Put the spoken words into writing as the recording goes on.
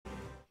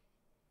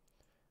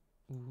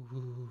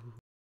Ooh.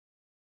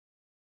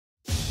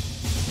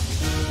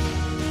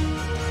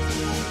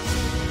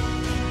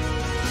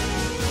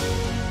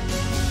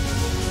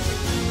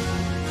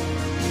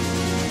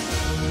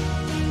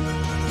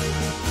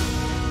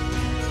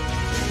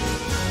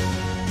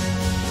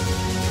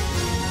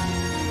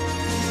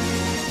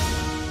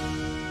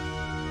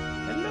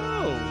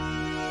 Hello!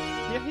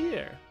 You're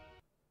here.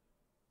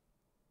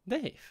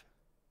 Dave,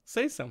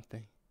 say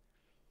something.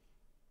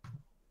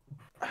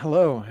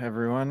 Hello,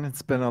 everyone.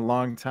 It's been a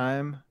long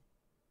time.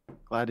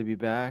 Glad to be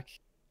back.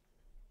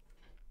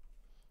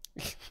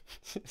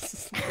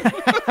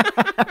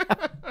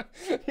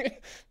 Okay.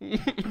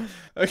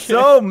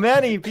 So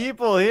many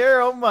people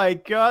here. Oh my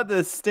god,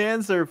 the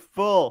stands are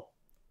full.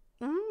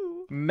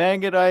 Ooh.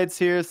 Mangadites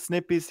here,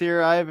 Snippy's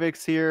here,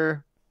 Ivix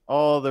here,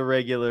 all the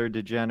regular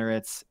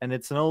degenerates. And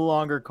it's no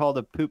longer called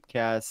a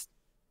poopcast.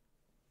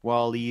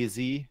 While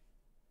easy.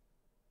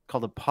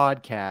 Called a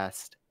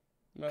podcast.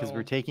 Because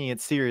we're taking it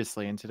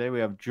seriously. And today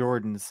we have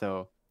Jordan,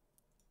 so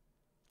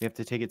we have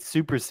to take it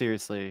super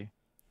seriously.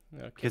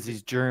 Because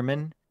he's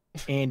German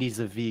and he's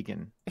a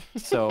vegan.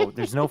 So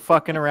there's no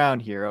fucking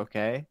around here,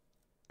 okay?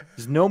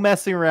 There's no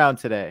messing around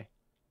today.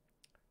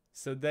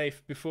 So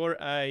Dave, before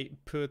I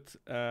put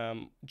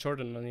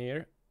Jordan on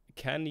here,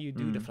 can you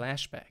do the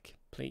flashback,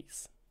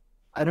 please?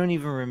 I don't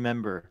even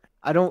remember.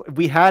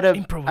 We had a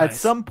Improvise. At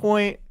some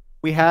point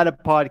we had a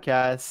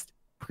podcast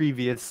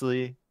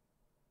previously.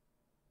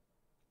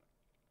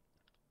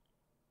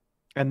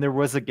 And there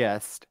was a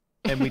guest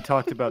and we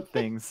talked about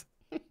things.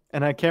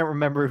 And I can't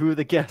remember who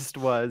the guest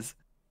was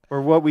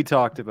or what we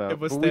talked about. It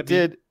was but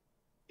Debbie.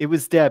 It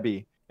was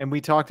Debbie. And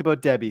we talked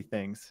about Debbie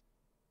things.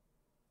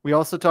 We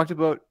also talked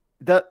about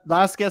that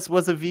last guest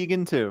was a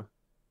vegan too.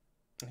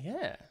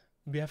 Yeah,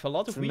 we have a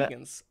lot of So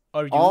vegans.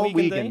 Are you All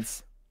vegan, vegans.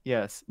 Dave?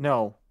 Yes.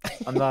 No,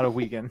 I'm not a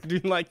vegan. Do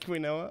you like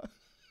quinoa?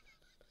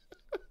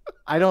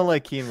 I don't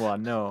like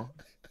quinoa. No.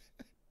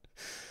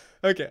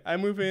 Okay, I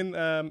move in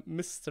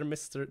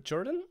Mr.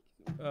 Jordan.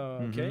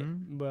 Okay,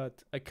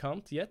 but I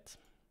can't yet.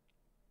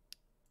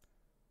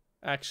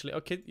 Actually,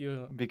 okay,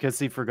 you... Because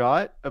he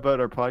forgot about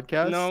our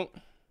podcast? No.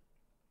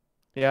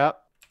 Yeah.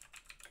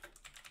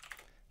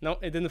 No,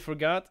 I didn't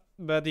forget,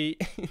 but he...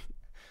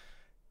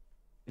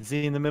 Is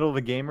he in the middle of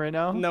a game right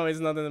now? No, he's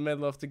not in the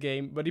middle of the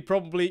game, but he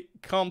probably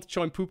can't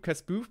join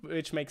Poopcast Booth,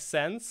 which makes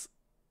sense.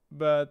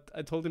 But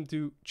I told him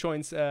to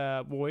join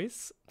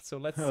voice, so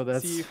let's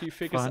see if he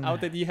figures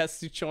out that he has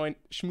to join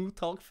Shmoo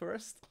Talk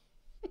first.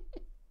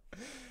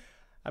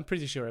 I'm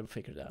pretty sure I'll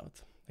figure it out.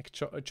 Like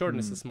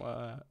Jordan is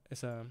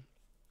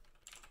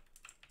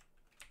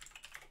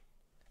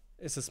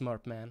a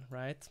smart man,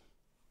 right?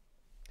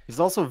 He's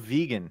also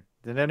vegan.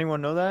 Did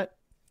anyone know that?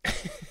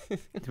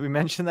 Did we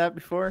mention that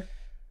before?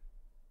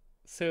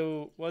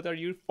 So, what are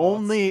your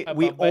thoughts about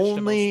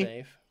vegetables,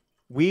 Dave?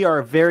 We are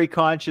a very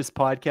conscious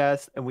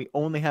podcast, and we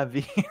only have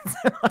vegans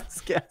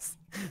as guests.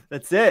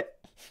 That's it.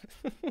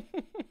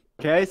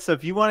 Okay, so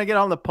if you want to get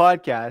on the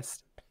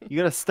podcast, you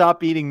got to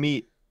stop eating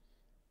meat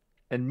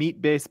and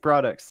meat-based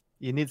products.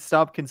 You need to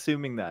stop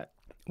consuming that.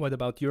 What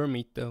about your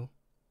meat, though?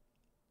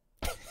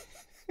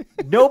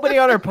 Nobody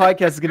on our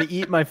podcast is going to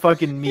eat my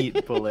fucking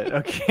meat, Bullet,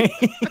 okay?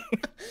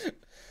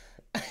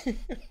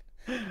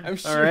 I'm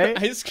sure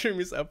ice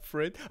cream is up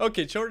for it.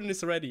 Okay, Jordan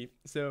is ready.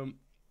 So,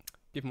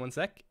 give him 1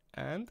 sec.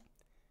 And...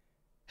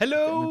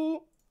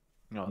 Hello!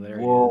 Oh, there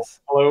he is.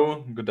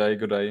 Hello. Good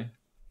day.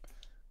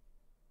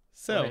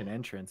 So, what an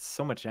entrance.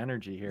 So much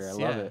energy here. I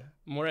love it.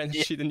 More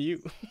energy than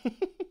you.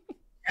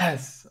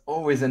 Yes,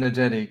 always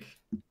energetic.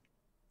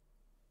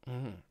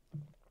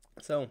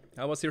 So,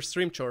 how was your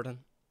stream, Jordan?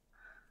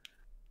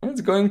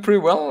 It's going pretty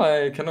well.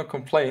 I cannot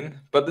complain.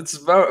 But it's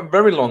a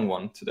very long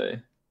one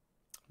today.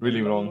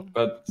 Really long.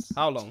 But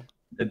how long?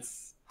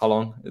 How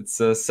long? It's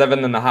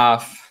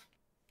 7.5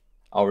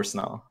 hours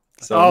now.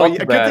 So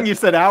good thing you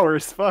said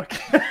hours. Fuck.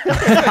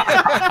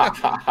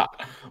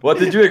 What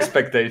did you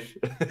expect, Dave?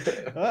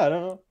 I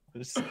don't know.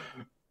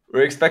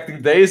 We're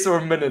expecting days or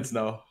minutes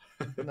now.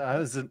 No, I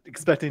was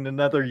expecting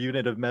another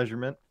unit of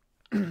measurement.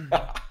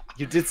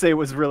 You did say it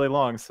was really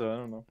long, so I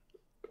don't know.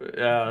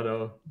 Yeah, I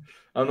know.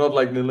 I'm not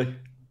like Nilly.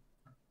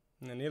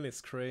 Yeah,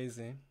 Nilly's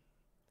crazy.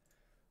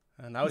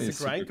 And how is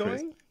the grind going?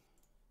 Crazy.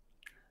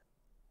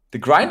 The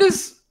grind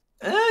is,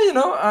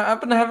 I've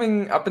been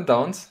having up and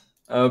downs,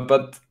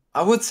 but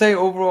I would say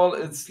overall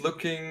it's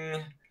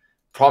looking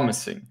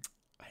promising.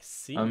 I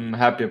see. I'm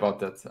happy about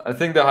that. I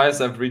think the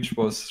highest I've reached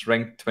was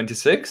ranked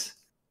 26.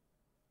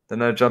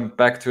 Then I jumped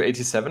back to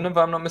 87 if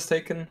I'm not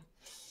mistaken.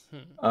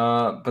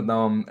 But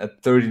now I'm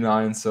at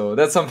 39, so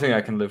that's something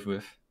I can live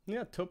with.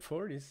 Yeah, top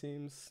 40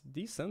 seems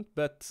decent,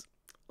 but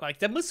like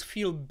that must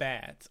feel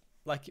bad.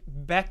 Like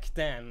back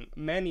then,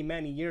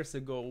 many years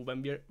ago,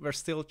 when we were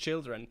still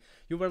children,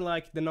 you were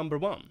like the number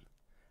 1,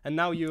 and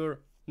now you're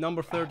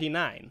number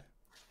 39.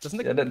 Doesn't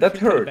it? That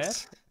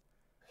hurts.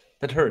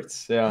 That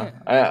hurts. Yeah.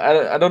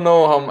 I don't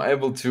know how I'm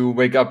able to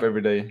wake up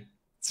every day.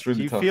 It's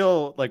really tough. Do you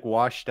feel like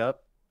washed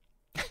up,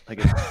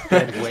 like a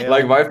dead whale?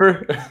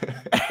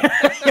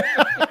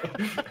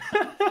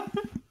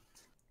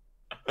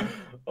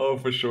 Oh,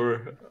 for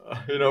sure.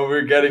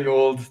 We're getting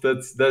old.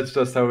 That's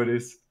just how it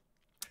is.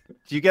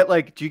 Do you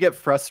get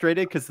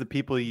frustrated because the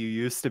people you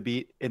used to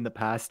beat in the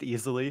past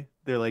easily,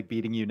 they're like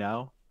beating you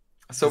now?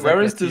 So Does that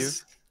where is get to you?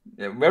 this?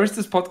 Yeah, where is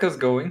this podcast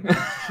going?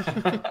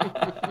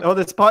 Oh,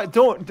 this pot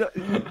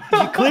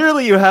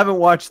clearly you haven't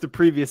watched the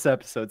previous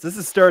episodes. This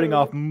is starting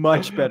off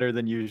much better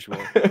than usual.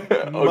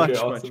 Much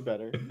awesome.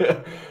 better.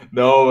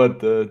 No,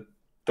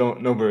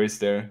 but no worries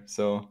there.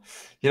 So,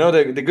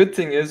 the good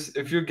thing is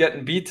if you're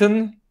getting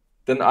beaten,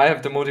 then I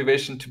have the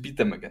motivation to beat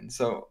them again.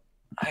 So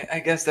I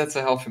guess that's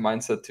a healthy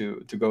mindset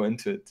to go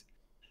into it.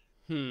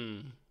 Hmm.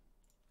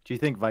 Do you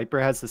think Viper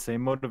has the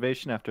same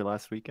motivation after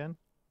last weekend?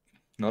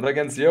 Not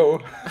against Yo.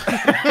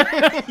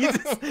 He's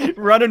just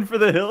running for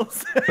the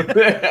hills.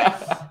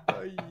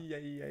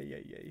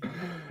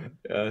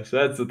 Yeah, so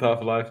that's a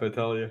tough life, I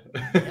tell you.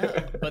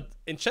 Yeah, but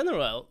in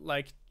general,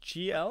 like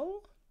GL,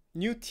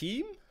 new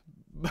team,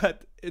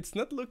 but it's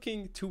not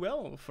looking too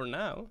well for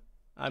now.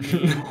 I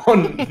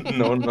mean,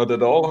 no, not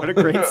at all. What a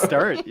great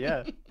start,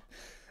 yeah.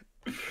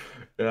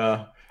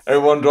 Yeah,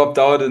 everyone dropped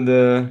out in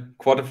the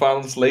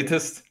quarterfinals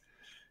latest.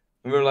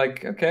 And we're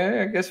like,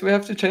 okay, I guess we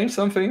have to change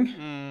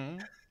something.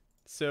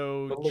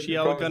 So Not looking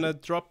GL promising. gonna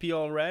drop you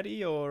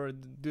already, or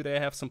do they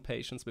have some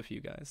patience with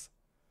you guys?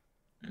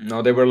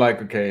 No, they were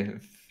like, okay,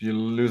 if you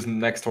lose the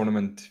next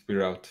tournament,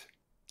 we're out.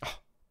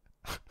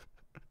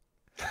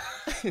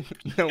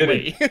 No Kidding.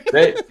 way.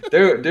 They're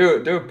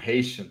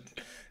patient.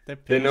 They're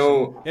They patient.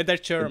 know Yeah, they're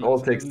Germans. all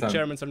takes time.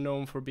 Germans are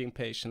known for being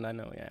patient. I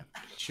know. Yeah,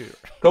 sure.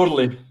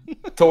 Totally.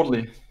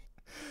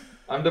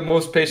 I'm the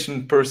most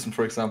patient person,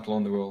 for example,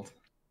 on the world.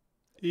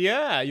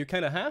 Yeah, you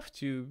kind of have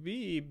to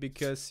be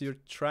because you're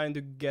trying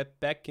to get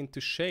back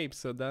into shape,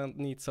 so that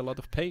needs a lot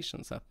of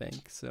patience, I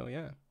think. So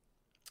yeah.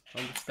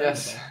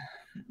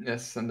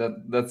 Yes, and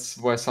that's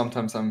why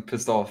sometimes I'm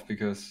pissed off,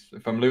 because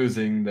if I'm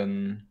losing,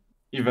 then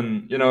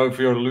even if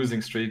you're a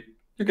losing streak,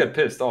 you get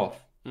pissed off.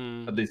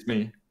 At least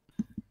me.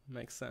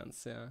 Makes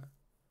sense, yeah.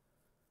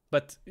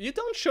 But you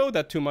don't show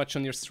that too much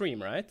on your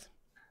stream, right?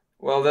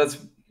 Well, that's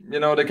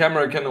the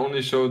camera can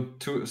only show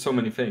so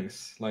many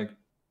things. Like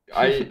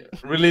I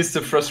release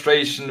the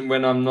frustration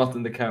when I'm not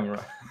in the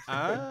camera.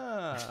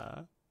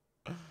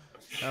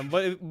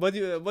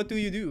 What do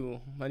you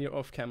do when you're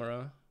off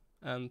camera?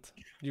 And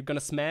you're gonna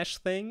smash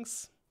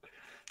things?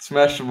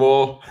 Smash the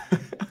wall.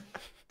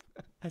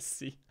 I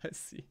see.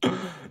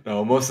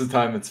 No, most of the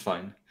time it's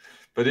fine.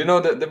 But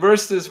the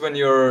worst is when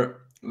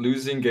you're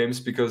losing games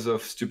because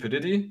of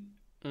stupidity.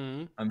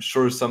 I'm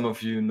sure some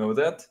of you know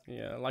that.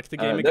 Yeah, like the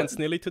game against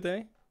Nilly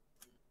today?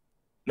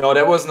 No,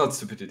 that was not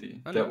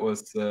stupidity. Oh, that no?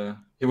 was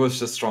he was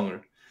just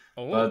stronger.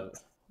 Oh. But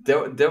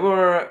there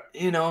were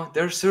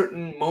there are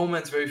certain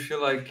moments where you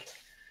feel like,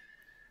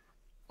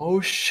 oh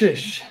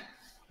shish,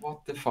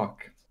 what the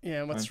fuck?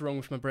 Yeah, what's wrong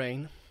with my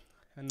brain?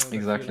 I know that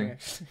Exactly.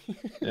 feeling,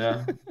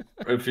 Yeah.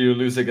 If you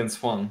lose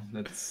against one,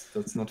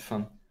 that's not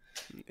fun.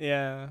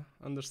 Yeah,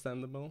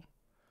 understandable.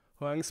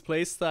 Huang's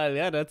playstyle,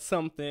 yeah, that's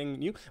something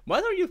new.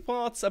 What are your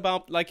thoughts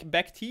about, like,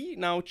 Bekti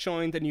now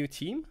joined a new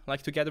team,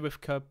 like together with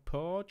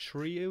Kapo,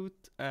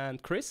 Triut,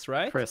 and Chris,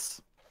 right?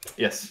 Chris.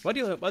 Yes. What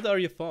are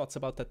your thoughts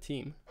about that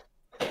team?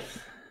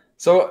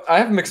 So I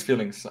have mixed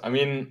feelings. I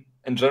mean,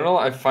 in general,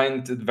 I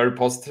find it very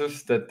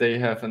positive that they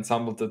have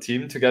ensembled the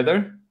team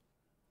together,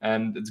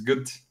 and it's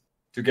good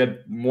to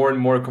get more and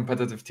more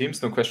competitive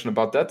teams, no question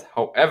about that.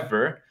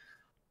 However,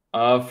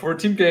 for a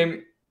team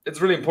game,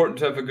 it's really important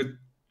to have a good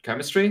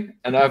chemistry,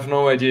 and I have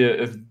no idea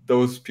if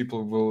those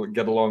people will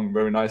get along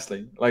very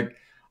nicely. Like,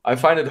 I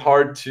find it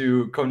hard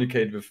to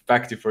communicate with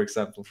Bakti, for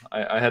example.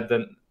 I had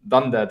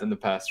done that in the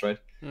past, right?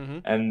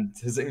 And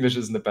his English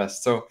isn't the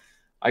best, so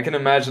I can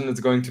imagine it's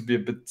going to be a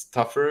bit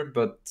tougher,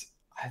 but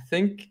I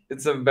think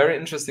it's a very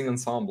interesting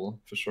ensemble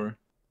for sure.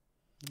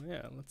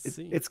 Yeah, let's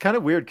see. It's kind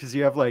of weird because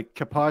you have like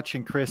Kapach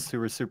and Chris who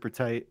were super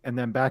tight, and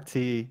then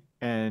Bakti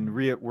and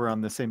Riot were on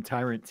the same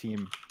Tyrant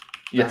team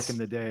back in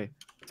the day.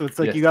 So it's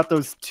like you got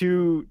those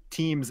two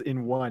teams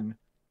in one,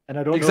 and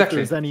I don't know if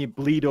there's any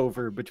bleed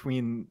over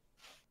between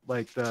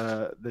like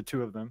the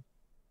two of them.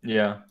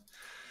 Yeah,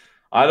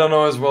 I don't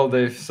know as well,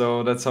 Dave.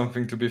 So that's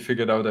something to be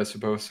figured out, I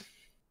suppose.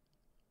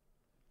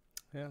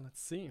 Yeah,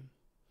 let's see.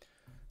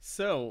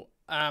 So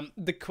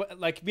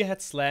we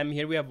had Slam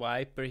here, we have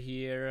Viper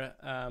here.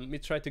 We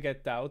tried to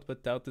get Doubt,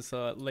 but Doubt is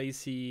a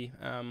lazy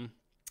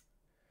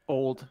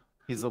old.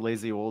 He's a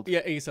lazy old.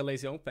 Yeah, he's a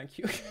lazy old. Thank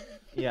you.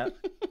 Yeah.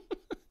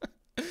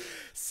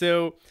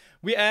 So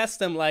we asked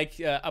them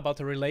about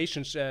the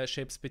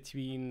relationships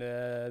between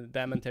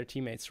them and their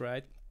teammates,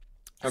 right?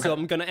 Okay. So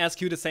I'm gonna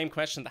ask you the same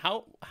question.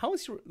 How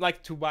is your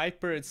to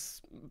Viper?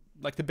 It's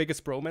like the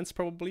biggest bromance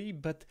probably,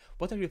 but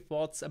what are your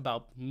thoughts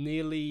about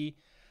Nilly,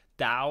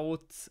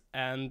 Doubt,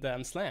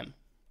 and Slam?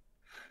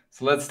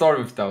 So let's start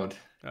with Doubt.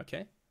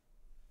 Okay.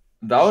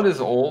 Doubt is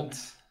old,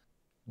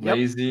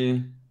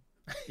 lazy,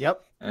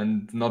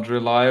 and not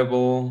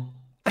reliable.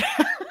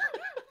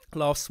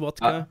 Loves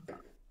vodka.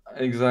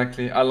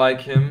 Exactly. I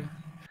like him.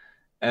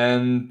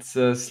 And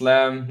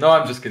Slam. No,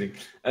 I'm just kidding.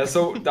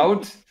 So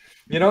Doubt,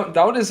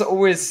 Doubt is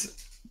always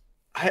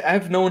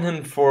I've known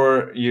him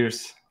for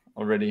years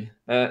already.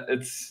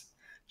 It's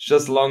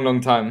just a long,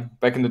 long time.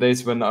 Back in the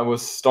days when I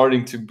was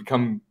starting to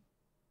become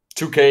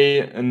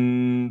 2K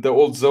in the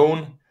old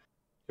zone,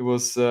 he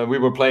was. We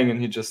were playing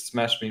and he just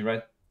smashed me.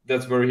 Right,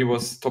 that's where he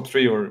was top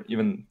 3 or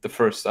even the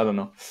first. I don't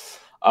know.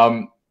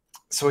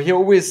 So he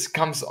always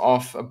comes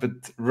off a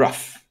bit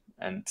rough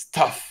and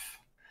tough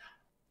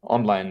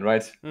online,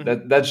 right?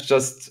 That's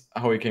just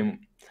how he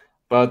came.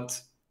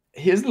 But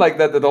he isn't like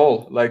that at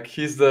all. Like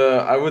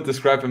I would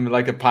describe him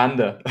like a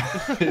panda.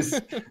 He's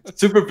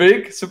super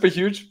big, super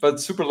huge, but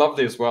super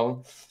lovely as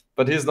well.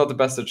 But he's not the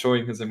best at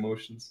showing his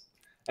emotions.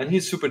 And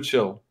he's super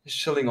chill. He's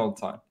chilling all the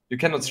time. You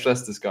cannot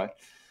stress this guy.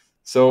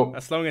 So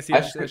as long as he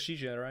has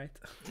shisha, right?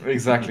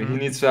 Exactly. He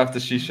needs to have the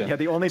shisha. Yeah,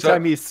 the only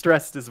time he's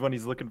stressed is when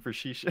he's looking for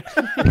shisha.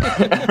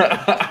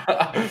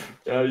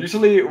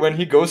 Usually when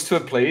he goes to a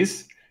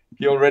place,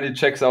 he already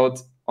checks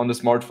out on the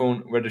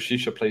smartphone where the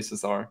shisha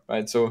places are,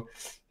 right? So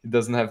he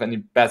doesn't have any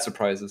bad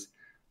surprises.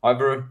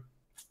 However,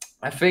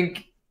 I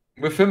think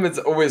with him it's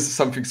always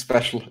something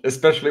special,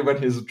 especially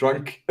when he's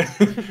drunk.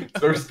 It's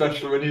very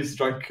special when he's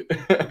drunk.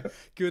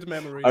 Good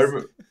memories.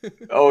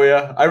 Oh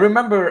yeah, I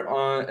remember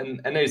in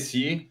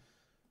NAC,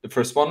 the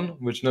first one,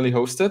 which Nelly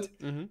hosted.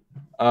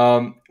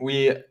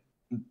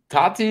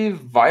 Tati,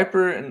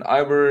 Viper, and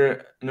I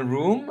were in a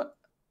room.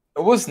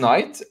 It was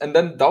night, and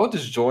then Daud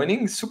is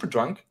joining, super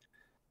drunk,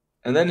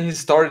 and then he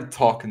started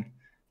talking,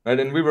 right?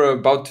 And we were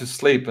about to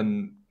sleep,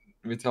 and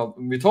we told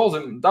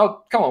him,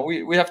 Daud, come on,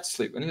 we have to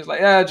sleep. And he's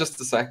like, yeah,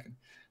 just a second.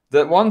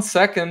 That 1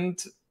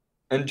 second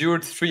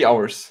endured 3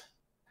 hours,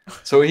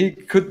 so he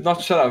could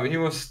not shut up. He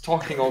was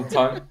talking all the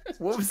time.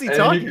 What was he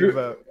talking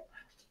about?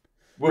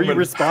 Woman. Were you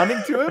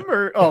responding to him,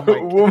 or oh my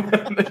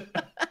woman?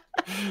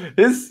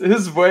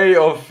 His way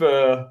of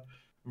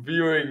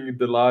viewing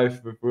the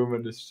life with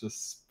women is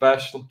just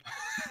special.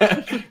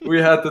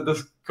 We had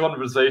this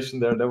conversation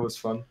there. That was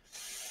fun.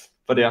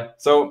 But yeah,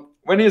 so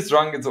when he's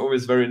drunk, it's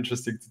always very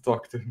interesting to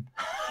talk to him.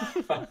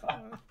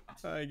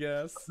 I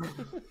guess.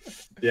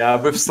 Yeah,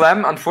 with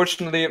Slam,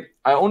 unfortunately,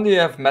 I only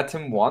have met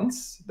him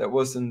once. That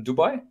was in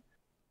Dubai.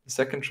 The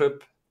second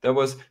trip.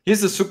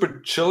 He's a super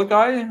chill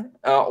guy,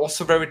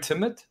 also very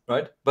timid,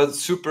 right? But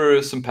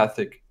super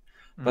sympathetic.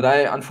 But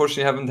I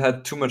unfortunately haven't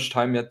had too much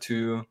time yet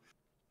to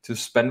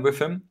spend with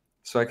him,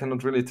 so I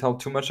cannot really tell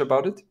too much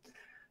about it.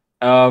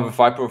 With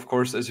Viper, of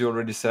course, as you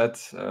already said,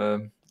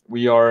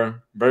 we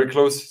are very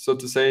close, so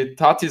to say.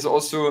 Tati is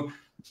also,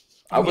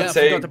 I would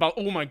say. I forgot about.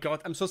 Oh my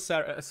god, I'm so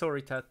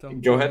sorry, Tato.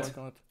 Go ahead,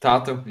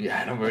 Tato.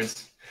 Yeah, no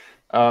worries.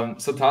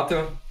 So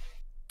Tato,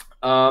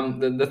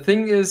 the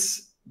thing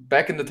is,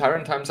 back in the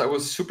Tyrant times, I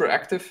was super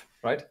active,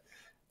 right?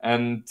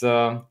 And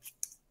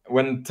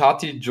when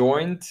Tati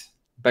joined,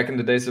 back in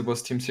the days it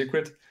was Team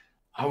Secret,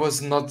 I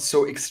was not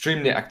so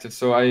extremely active,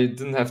 so I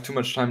didn't have too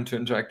much time to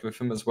interact with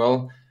him as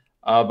well.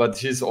 But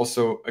he's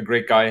also a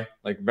great guy,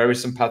 like very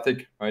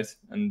sympathetic, right?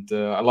 And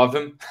I love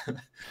him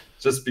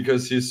just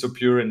because he's so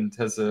pure and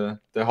has the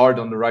heart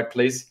on the right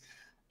place.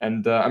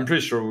 And I'm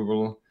pretty sure we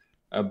will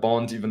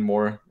bond even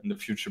more in the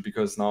future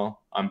because now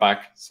I'm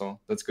back, so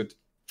that's good.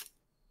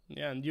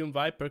 Yeah, and you and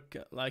Viper,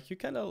 like, you're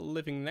kind of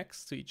living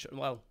next to each other.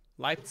 Well,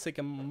 Leipzig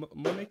and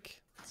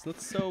Munich, it's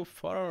not so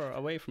far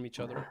away from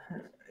each other.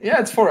 Yeah,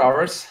 it's 4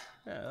 hours.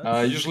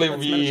 Yeah, usually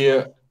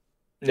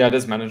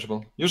that's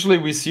manageable. Usually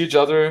we see each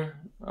other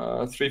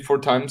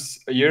 3-4 times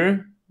a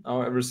year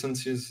now, ever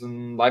since he's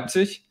in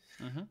Leipzig.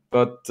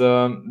 But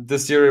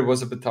this year it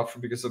was a bit tougher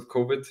because of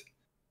COVID.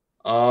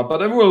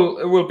 But it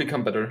will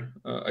become better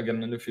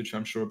again in the future.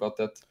 I'm sure about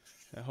that.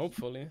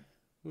 Hopefully,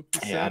 would be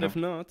sad if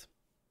not.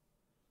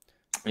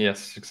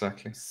 Yes,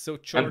 exactly. So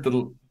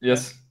Jordan,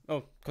 yes. Yeah.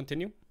 Oh,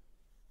 continue.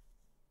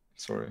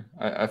 Sorry,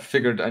 I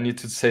figured I need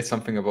to say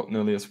something about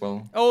Nili as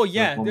well. Oh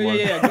yeah. No,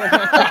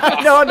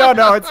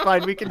 it's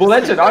fine. We can. Well,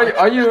 Legend,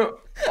 are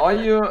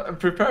you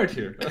prepared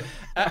here?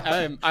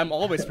 I'm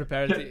always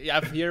prepared. I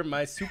have here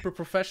my super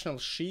professional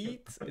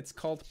sheet. It's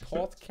called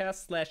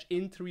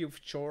podcast/interview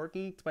with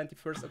Jordan,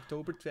 21st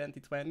October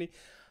 2020.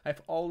 I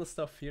have all the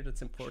stuff here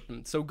that's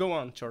important. So go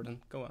on,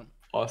 Jordan. Go on.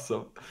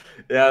 Awesome.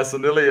 Yeah. So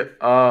Nili,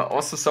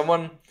 also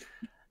someone.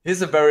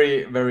 He's a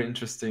very, very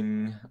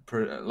interesting,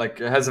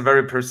 has a very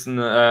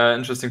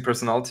interesting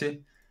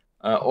personality.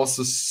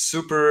 Also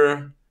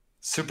super,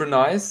 super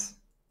nice.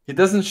 He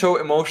doesn't show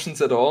emotions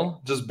at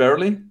all, just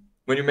barely.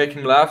 When you make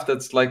him laugh,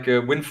 that's like a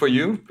win for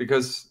you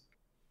because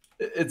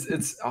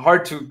it's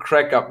hard to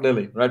crack up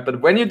Lily, right? But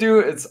when you do,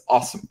 it's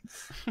awesome.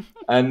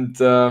 And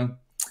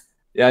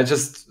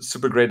just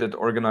super great at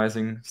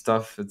organizing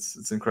stuff.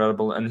 It's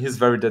incredible, and he's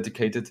very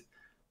dedicated.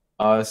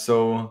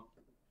 So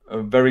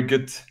very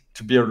good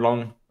to be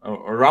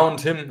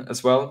around him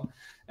as well,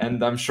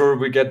 and I'm sure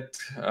we get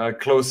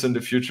close in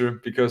the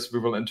future because we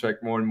will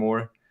interact more and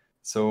more.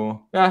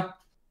 So yeah,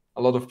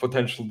 a lot of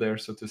potential there,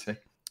 so to say.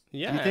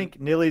 Yeah. Do you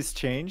think Nili's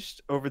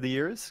changed over the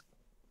years,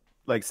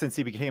 like since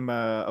he became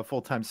a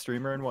full-time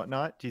streamer and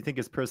whatnot? Do you think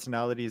his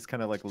personality is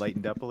kind of like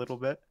lightened up a little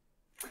bit?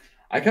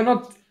 I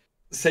cannot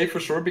say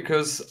for sure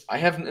because I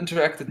haven't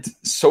interacted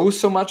so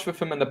much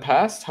with him in the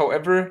past.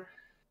 However,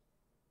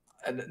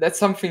 And that's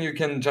something you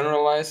can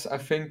generalize. I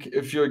think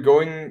if you're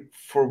going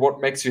for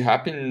what makes you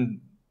happy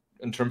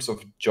in terms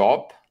of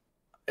job,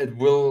 it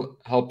will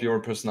help your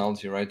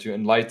personality, right? You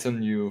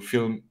enlighten, you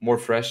feel more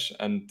fresh,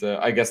 and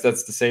I guess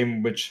that's the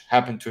same which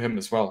happened to him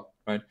as well,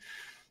 right?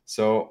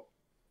 So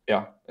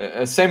yeah,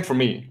 same for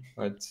me,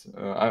 right?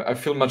 I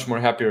feel much more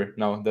happier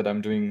now that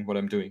I'm doing what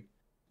I'm doing.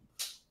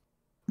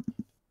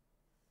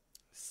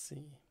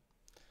 See.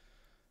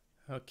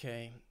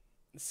 Okay.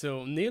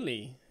 So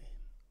Neely,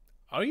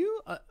 are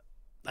you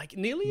like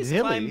Neely is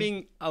Neely?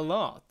 climbing a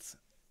lot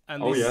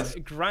and Oh, is yes.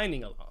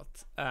 grinding a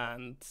lot,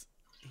 and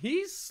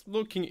he's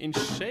looking in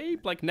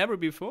shape like never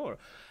before.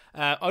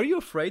 Are you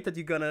afraid that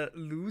you're gonna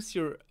lose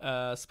your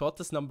spot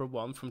as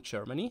 #1 from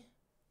Germany?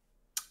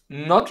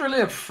 Not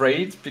really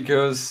afraid,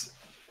 because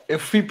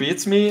if he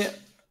beats me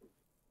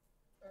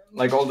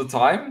like all the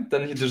time,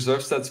 then he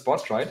deserves that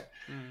spot, right?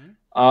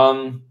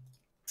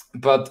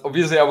 But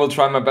obviously, I will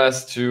try my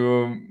best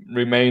to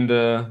remain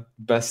the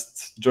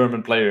best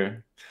German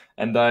player,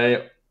 and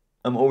I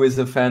am always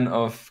a fan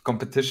of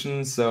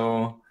competition.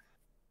 So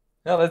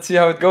yeah, let's see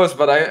how it goes.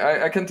 But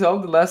I can tell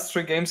the last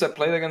 3 games I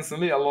played against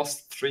Lily, I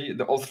lost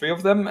all three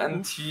of them,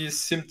 and he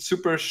seemed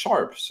super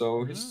sharp.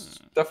 So he's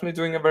definitely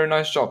doing a very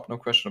nice job, no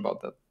question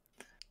about that.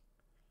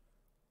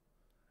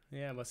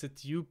 Yeah, was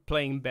it you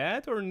playing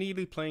bad or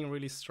Neely playing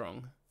really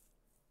strong?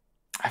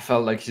 I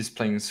felt like he's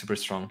playing super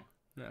strong.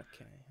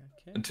 Okay.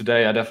 And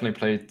today I definitely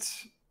played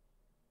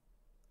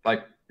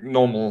like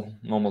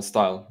normal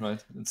style,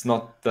 right? It's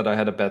not that I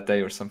had a bad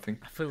day or something.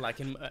 I feel like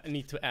I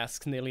need to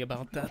ask Neely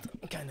about that.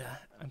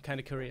 I'm kind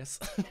of curious.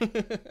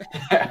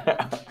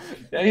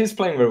 Yeah, he's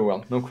playing very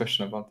well, no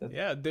question about that.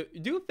 Yeah, do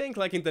you think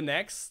like in the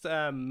next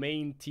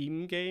main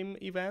team game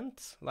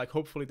event, like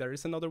hopefully there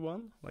is another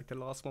one, like the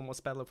last one was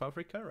Battle of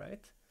Africa,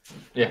 right?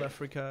 Yeah. Battle of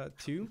Africa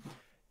 2.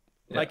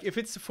 Yeah. Like if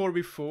it's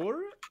 4v4,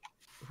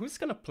 who's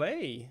gonna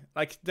play?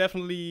 Like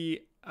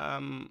definitely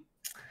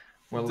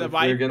Well, the if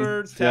we're Viper,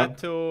 against- yeah.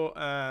 Tato,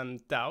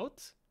 and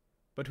Doubt.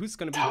 But who's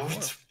gonna be the Dowd?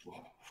 fourth?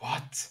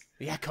 What?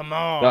 Yeah, come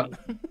on.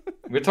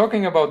 We're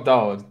talking about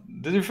Dowd.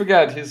 Did you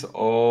forget? He's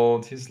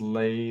old, he's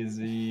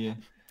lazy.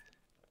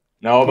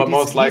 No, Dude, but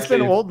most likely. He's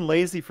been old and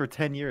lazy for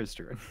 10 years,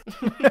 Jordan.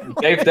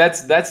 Dave,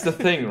 that's the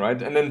thing, right?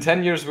 And in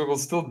 10 years, we will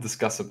still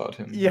discuss about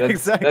him. Yeah, That's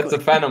exactly. a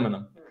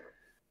phenomenon.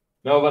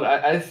 No, but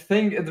I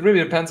think it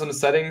really depends on the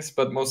settings,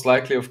 but most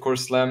likely, of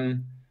course,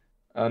 Slam,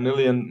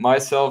 Nili, and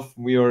myself,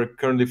 we are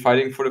currently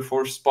fighting for the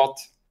 4th spot.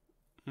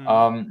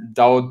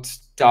 Dowd,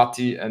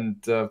 Tati,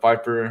 and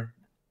Viper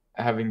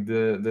having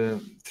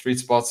the 3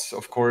 spots,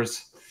 of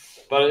course.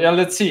 But yeah,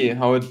 let's see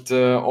how it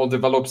all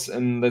develops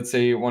in, let's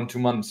say, 1-2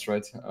 months,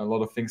 right? A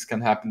lot of things can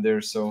happen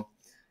there, so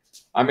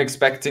I'm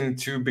expecting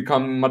to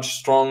become much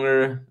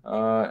stronger.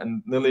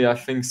 And Nili, I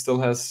think, still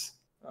has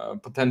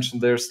potential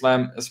there.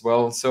 Slam as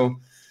well.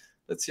 So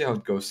let's see how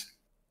it goes.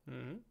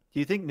 Do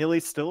you think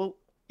Nili still,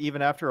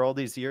 even after all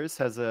these years,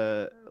 has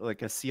a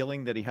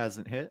ceiling that he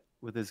hasn't hit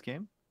with his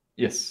game?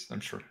 Yes, I'm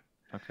sure.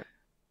 Okay.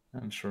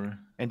 I'm sure.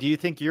 And do you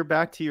think you're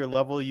back to your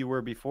level you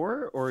were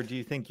before, or do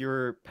you think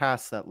you're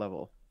past that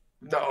level?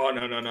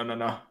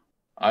 No.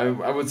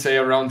 I would say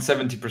around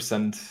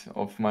 70%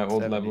 of my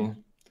old 70. level.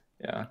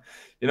 Yeah.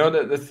 You know,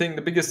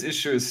 the biggest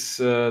issue is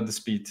the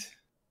speed.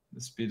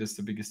 The speed is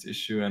the biggest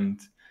issue, and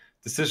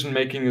decision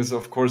making is,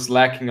 of course,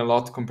 lacking a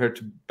lot compared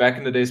to back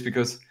in the days,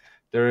 because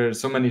there are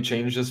so many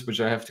changes which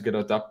I have to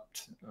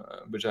adapt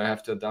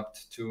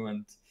to,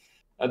 and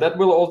that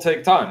will all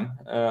take time.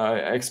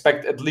 I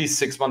expect at least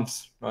 6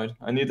 months, right?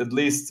 I need at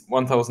least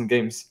 1,000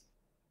 games,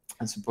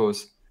 I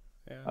suppose,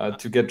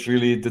 to get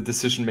really the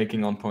decision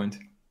making on point.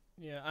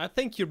 Yeah, I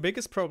think your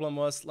biggest problem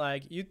was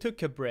like you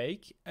took a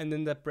break, and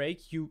in that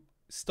break you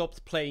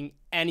stopped playing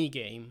any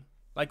game.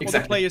 Like Exactly.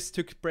 other players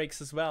took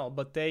breaks as well,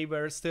 but they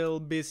were still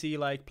busy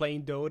like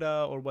playing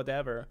Dota or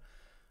whatever.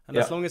 And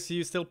as long as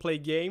you still play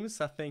games,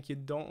 I think you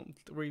don't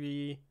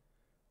really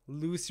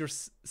lose your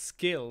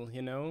skill,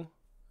 you know?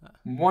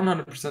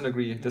 100%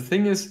 agree. The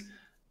thing is,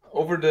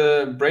 over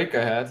the break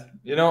I had,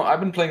 you know,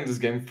 I've been playing this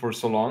game for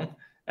so long,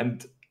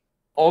 and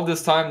all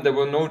this time there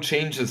were no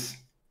changes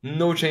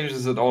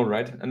at all,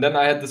 right? And then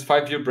I had this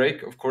 5-year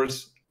break. Of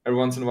course, every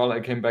once in a while I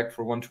came back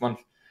for 1-2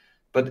 months,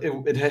 but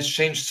it has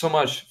changed so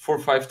much, 4 or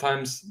 5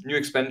 times, new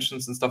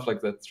expansions and stuff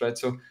like that, right?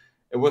 So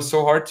it was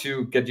so hard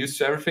to get used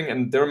to everything,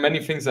 and there are many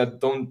things I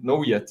don't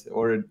know yet,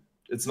 or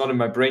it's not in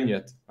my brain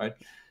yet, right?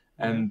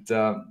 And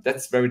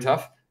that's very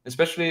tough,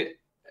 especially,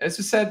 as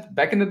you said,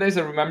 back in the days.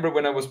 I remember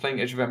when I was playing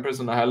Age of Empires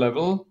on a high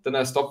level, then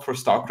I stopped for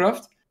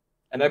StarCraft,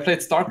 and I played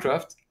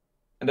StarCraft,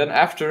 and then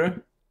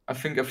after, I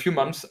think, a few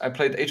months, I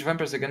played Age of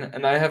Empires again,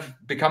 and I have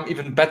become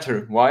even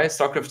better. Why?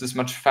 StarCraft is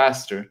much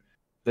faster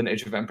than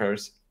Age of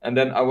Empires, and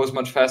then I was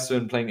much faster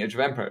in playing Age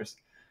of Empires,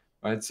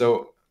 right?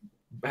 So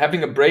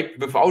having a break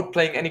without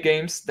playing any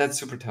games, that's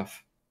super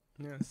tough.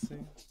 Yeah, see.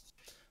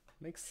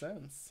 Makes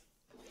sense.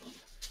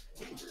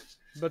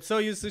 But so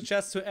you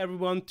suggest to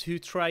everyone to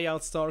try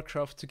out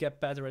StarCraft to get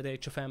better at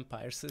Age of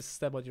Empires? Is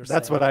that what you're saying?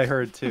 That's what I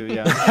heard too.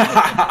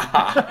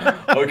 Yeah.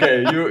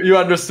 Okay, you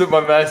understood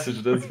my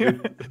message. That's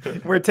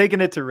good. We're taking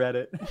it to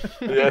Reddit.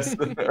 Yes.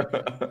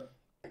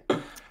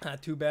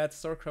 Too bad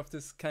StarCraft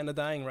is kind of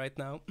dying right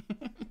now.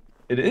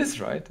 It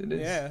is, right? It is.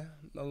 Yeah,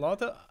 a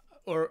lot of,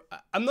 or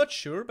I'm not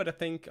sure, but I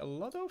think a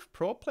lot of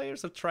pro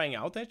players are trying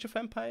out Age of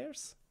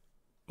Empires.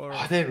 Or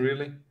Are they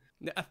really?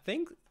 I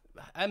think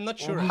I'm not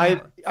sure.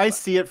 I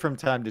see it from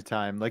time to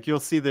time. Like you'll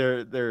see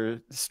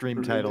their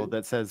stream title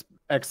that says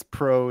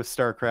ex-pro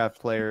StarCraft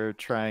player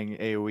trying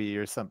AoE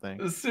or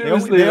something.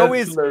 Seriously, they that's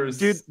always, hilarious.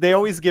 dude, they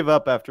always give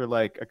up after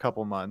like a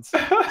couple months.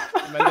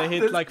 When they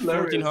hit That's like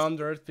hilarious.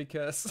 1400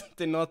 because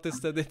they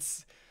noticed that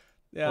it's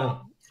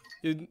Oh.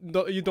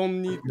 you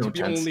don't need No to be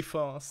chance. only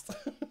fast.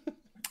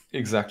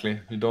 Exactly.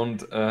 You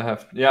don't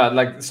have. Yeah,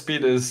 like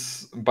speed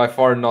is by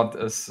far not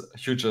as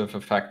huge of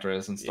a factor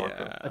as in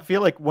StarCraft. I feel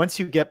like once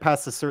you get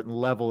past a certain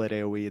level at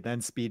AoE,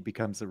 then speed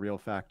becomes a real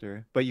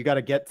factor. But you got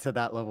to get to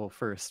that level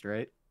first,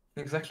 right?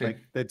 Exactly. Like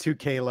the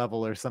 2K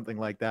level or something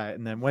like that.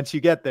 And then once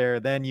you get there,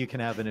 then you can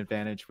have an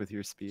advantage with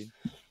your speed.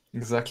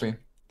 Exactly.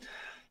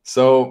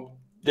 So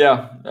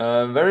yeah,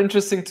 very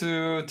interesting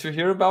to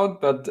hear about,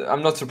 but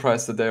I'm not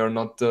surprised that they are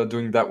not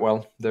doing that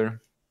well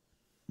there.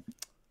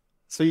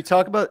 So you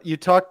talked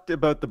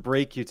about the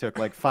break you took,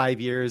 like 5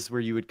 years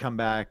where you would come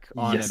back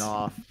on Yes. and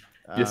off.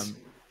 Yes.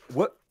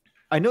 What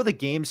I know the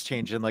games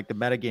changed and like the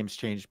meta games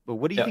changed, but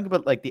what do you Yeah. think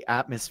about like the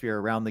atmosphere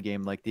around the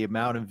game, like the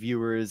amount of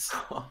viewers,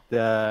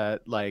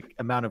 the like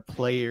amount of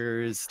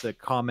players, the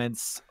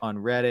comments on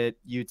Reddit,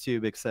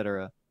 YouTube,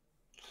 etc.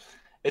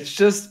 It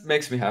just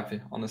makes me happy,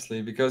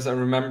 honestly, because I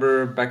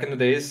remember back in the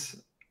days.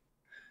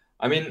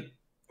 I mean,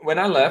 when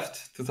I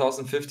left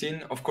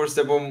 2015, of course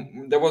there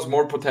was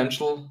more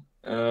potential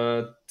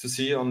to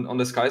see on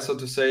the sky, so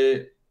to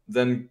say,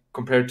 than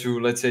compared to,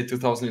 let's say,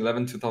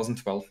 2011,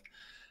 2012.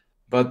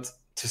 But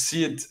to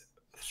see it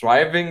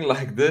thriving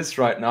like this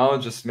right now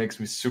just makes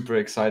me super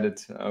excited.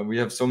 We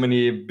have so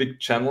many big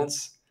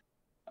channels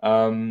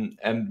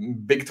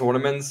and big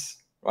tournaments,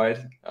 right?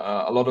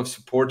 A lot of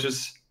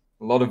supporters,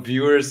 a lot of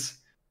viewers,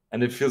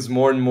 and it feels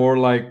more and more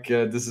like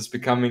this is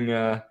becoming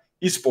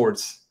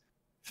esports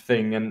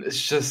thing, and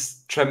it's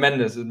just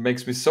tremendous. It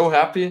makes me so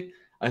happy.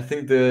 I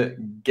think the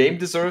game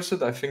deserves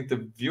it. I think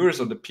the viewers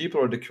or the people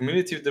or the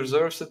community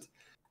deserves it.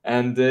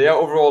 And yeah,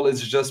 overall,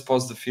 it's just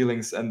positive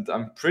feelings. And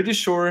I'm pretty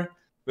sure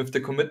with the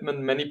commitment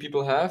many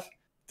people have,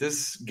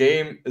 this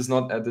game is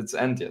not at its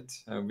end yet.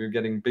 We're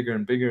getting bigger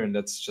and bigger, and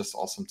that's just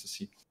awesome to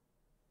see.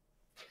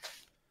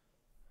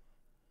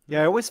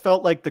 Yeah, I always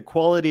felt like the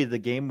quality of the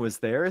game was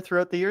there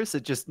throughout the years.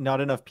 It just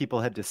not enough people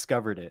had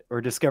discovered it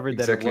or discovered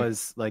that Exactly. it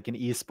was like an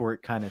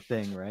esport kind of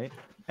thing, right?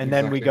 And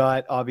then we Exactly.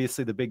 got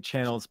obviously the big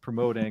channels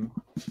promoting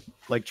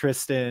like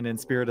Tristan and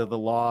Spirit of the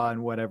Law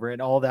and whatever,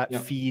 and all that Yeah.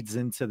 feeds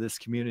into this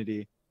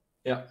community.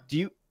 Yeah.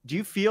 Do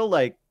you feel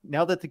like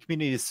now that the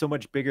community is so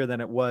much bigger than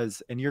it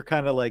was, and you're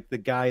kind of like the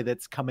guy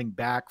that's coming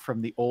back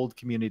from the old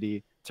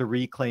community to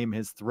reclaim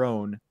his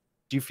throne,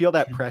 do you feel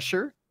that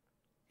pressure?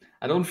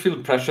 I don't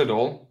feel pressure at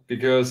all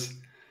because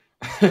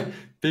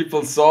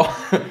people saw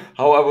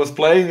how I was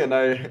playing and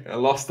I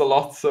lost a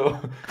lot. So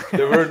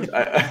they weren't,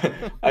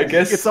 I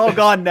guess. It's all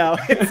gone now.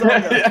 It's all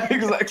gone. Yeah,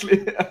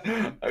 exactly.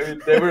 I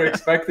mean, they were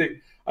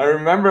expecting. I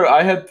remember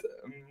I had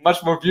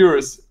much more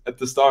viewers at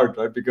the start,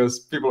 right?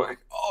 Because people were like,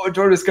 oh,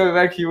 Jordan's coming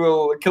back. He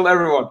will kill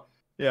everyone.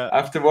 Yeah.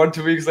 After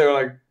 1-2 weeks, they were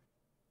like,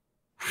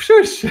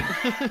 shush,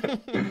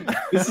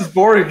 this is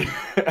boring.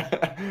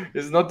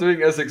 It's not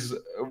doing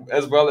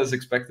as well as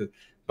expected.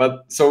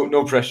 But so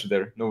no pressure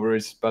there, no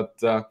worries. But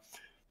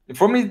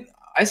for me,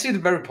 I see it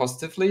very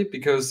positively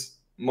because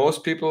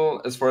most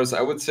people, as far as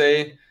I would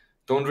say,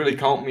 don't really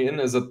count me in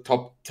as a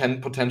top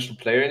 10 potential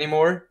player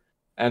anymore.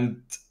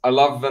 And I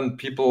love when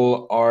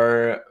people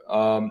are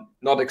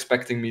not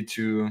expecting me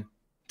to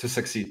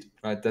succeed,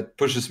 right? That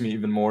pushes me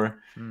even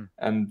more.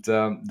 And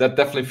that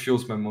definitely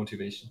fuels my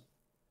motivation.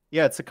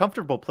 Yeah, it's a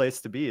comfortable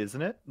place to be,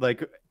 isn't it?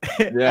 Like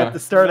Yeah. at the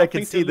start, I can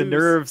Nothing to see the lose.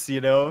 nerves, you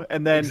know,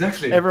 and then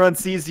Exactly. everyone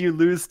sees you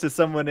lose to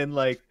someone in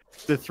like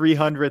the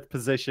 300th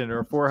position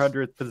or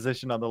 400th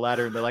position on the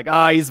ladder, and they're like,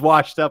 he's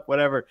washed up,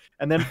 whatever.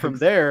 And then from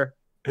there,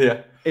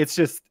 Yeah. it's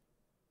just,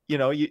 you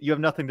know, you have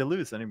nothing to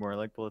lose anymore,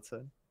 like Bullet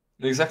said.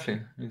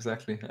 Exactly.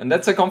 And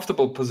that's a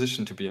comfortable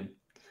position to be in.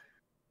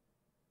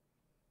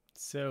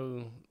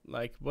 So,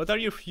 like, what are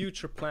your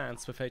future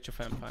plans with Age of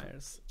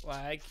Empires?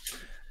 Like,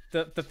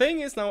 the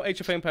thing is now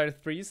Age of Empires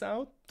 3 is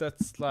out.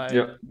 That's like,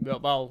 Yeah.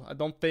 well, I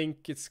don't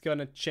think it's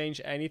gonna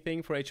change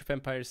anything for Age of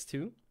Empires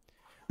 2.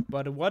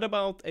 But what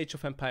about Age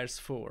of Empires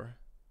 4?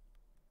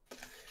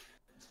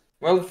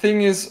 Well, the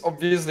thing is,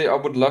 obviously, I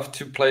would love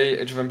to play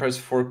Age of Empires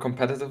 4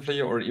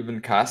 competitively or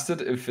even cast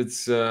it if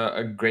it's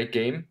a great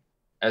game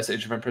as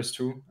Age of Empires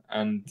 2.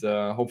 And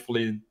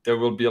hopefully there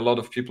will be a lot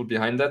of people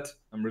behind that.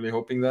 I'm really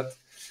hoping that.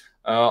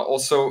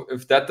 Also,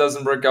 if that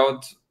doesn't work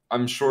out,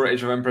 I'm sure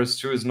Age of Empires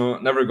 2 is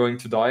never going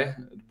to die.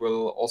 It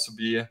will also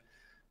be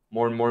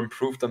more and more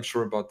improved. I'm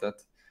sure about that.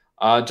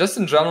 Just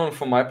in general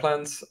for my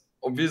plans,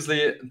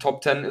 obviously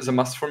top 10 is a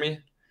must for me.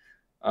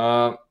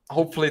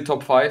 Hopefully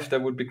top 5,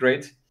 that would be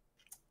great.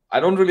 I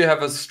don't really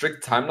have a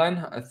strict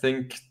timeline. I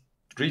think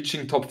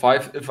reaching top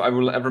 5, if I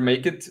will ever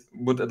make it,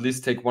 would at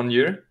least take 1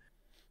 year.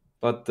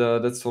 But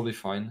that's totally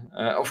fine.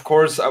 Of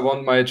course, I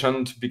want my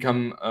channel to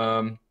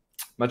become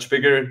much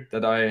bigger,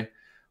 that I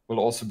will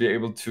also be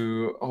able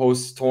to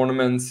host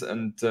tournaments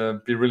and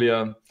be really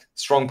a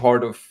strong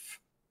part of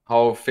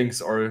how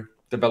things are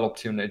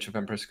developed here in the Age of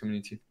Empires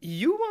community.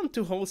 You want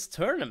to host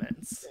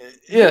tournaments?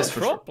 Yes, You're for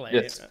a pro sure.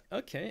 player. Yes.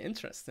 Okay,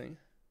 interesting.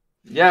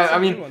 Yeah, That's I a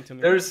new mean, one to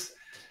me. there's,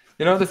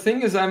 the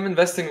thing is, I'm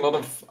investing a lot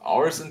of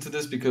hours into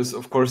this because,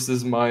 of course, this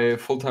is my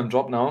full-time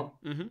job now.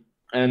 Mm-hmm.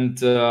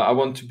 And I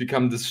want to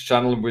become this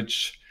channel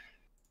which,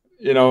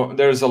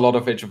 there's a lot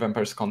of Age of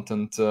Empires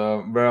content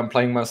where I'm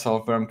playing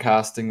myself, where I'm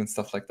casting and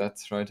stuff like that,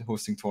 right?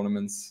 Hosting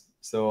tournaments.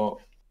 So,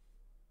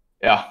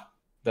 yeah,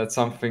 that's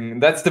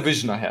the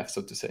vision I have,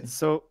 so to say.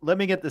 So let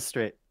me get this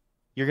straight.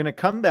 You're going to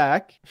come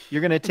back.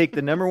 You're going to take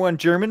the #1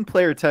 German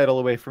player title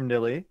away from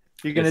Nilly.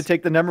 You're going to Yes.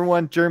 take the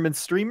 #1 German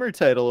streamer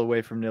title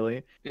away from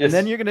Nilly. Yes. And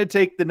then you're going to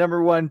take the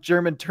 #1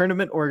 German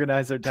tournament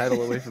organizer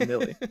title away from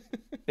Nilly.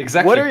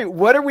 Exactly.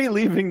 What are we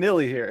leaving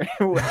Nilly here?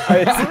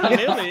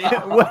 Nilly.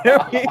 What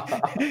are we...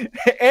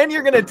 And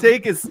you're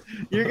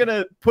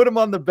gonna put him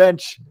on the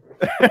bench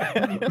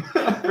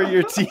for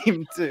your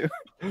team too.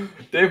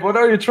 Dave, what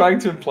are you trying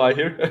to imply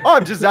here? Oh,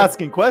 I'm just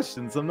asking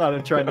questions. I'm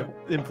not trying to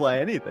imply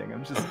anything.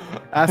 I'm just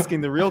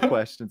asking the real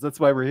questions. That's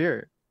why we're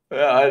here.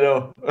 Yeah, I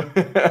know.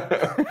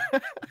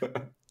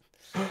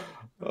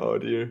 Oh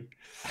dear.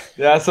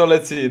 Yeah, so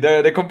let's see.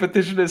 The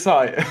competition is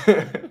high.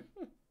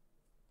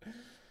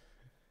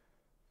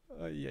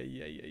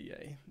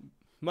 Yeah.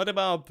 What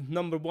about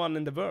 #1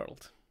 in the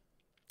world,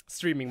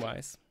 streaming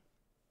wise?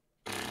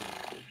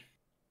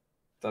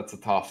 That's a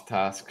tough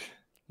task.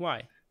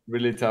 Why?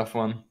 Really tough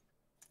one.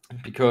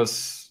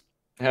 Because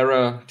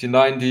Hera,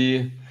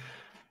 T90,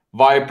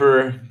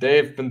 Viper,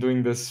 they've been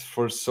doing this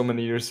for so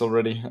many years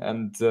already,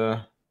 and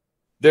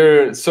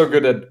they're so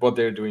good at what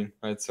they're doing,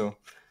 right? So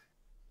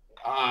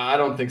I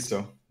don't think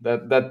so.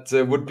 That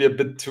would be a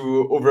bit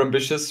too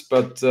overambitious,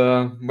 but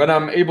when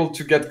I'm able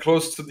to get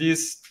close to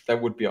these, that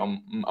would be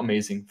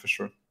amazing for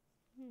sure.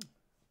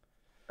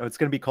 Oh, it's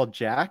gonna be called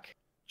Jack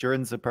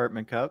Jordan's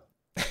Apartment Cup.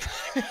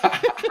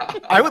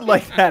 I would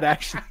like that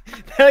actually.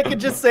 I could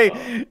just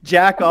say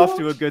Jack off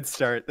to a good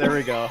start. There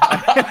we go.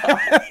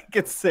 I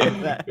could say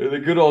that. The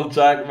good old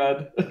Jack,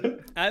 man.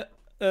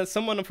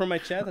 Someone from my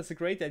chat has a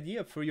great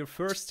idea for your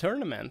first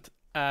tournament.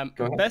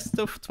 Go ahead. Best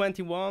of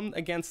 21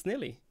 against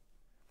Nilly.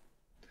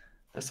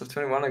 Best of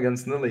 21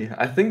 against Nilly.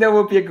 I think that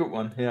would be a good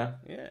one. Yeah.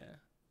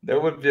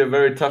 That would be a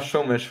very tough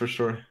show match for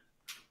sure.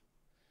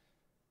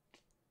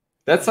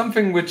 That's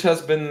something which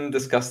has been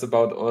discussed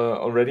about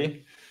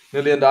already.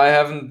 Nilly and I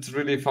haven't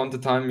really found the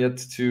time yet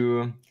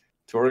to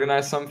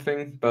organize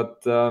something,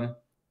 but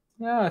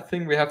yeah, I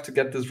think we have to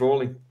get this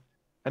rolling.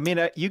 I mean,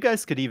 you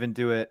guys could even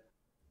do it.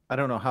 I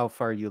don't know how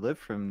far you live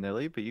from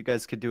Nilly, but you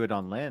guys could do it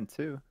on land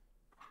too,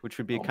 which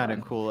would be a kind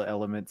of cool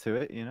element to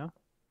it, you know?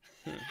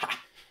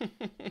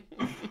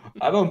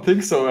 I don't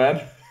think so,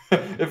 man.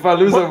 If I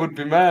lose, I would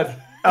be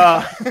mad.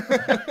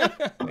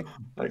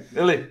 Like,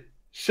 Nilly,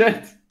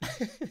 shit.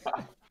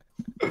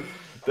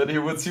 Then he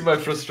would see my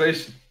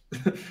frustration.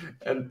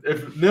 And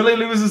if Nilly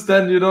loses,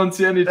 then you don't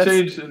see any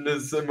change in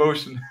his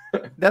emotion.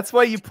 That's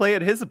why you play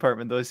at his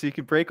apartment, though, so you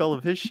can break all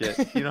of his shit.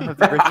 You don't have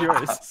to break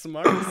yours.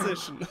 Smart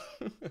decision.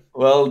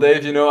 Well,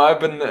 Dave, I've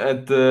been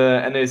at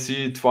the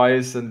NAC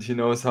twice, and he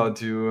knows how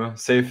to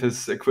save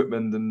his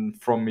equipment and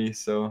from me,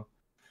 so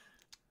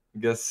I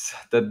guess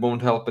that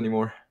won't help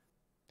anymore.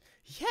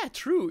 Yeah,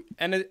 true.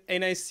 And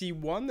NIC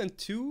 1 and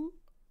 2,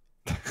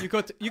 you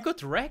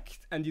got wrecked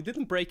and you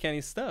didn't break any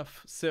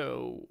stuff.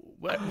 So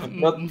where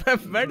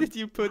did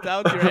you put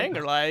out your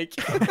anger? Like,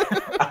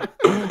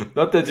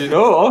 not that you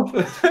know of.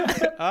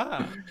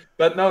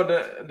 But no,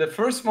 the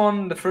first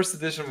one, the first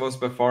edition was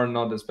by far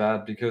not as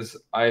bad because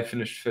I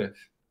finished 5th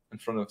in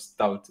front of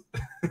Stout.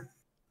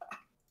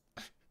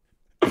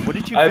 What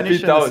did you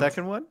finish in the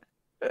second one?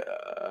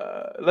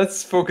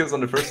 Let's focus on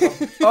the first one.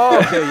 Oh,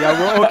 okay, yeah,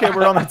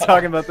 we're only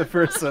talking about the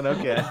first one.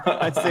 Okay,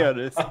 I see how it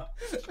is.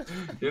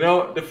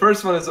 The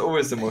first one is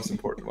always the most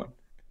important one.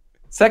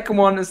 Second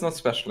one is not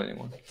special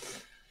anymore.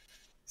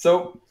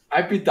 So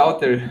I beat out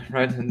there,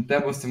 right? And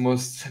that was the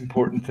most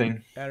important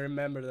thing. I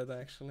remember that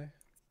actually.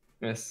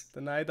 Yes.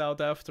 The night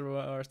out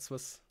afterwards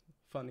was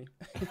funny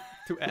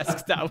to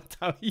ask Doubt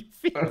how he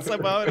feels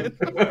about it.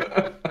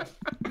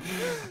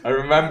 I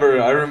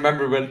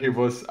remember when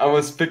I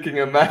was picking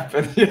a map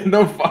and he had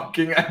no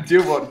fucking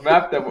idea what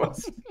map that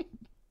was.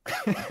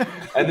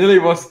 And Nilly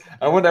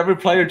I want every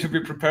player to be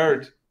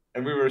prepared.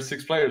 And we were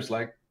 6 players,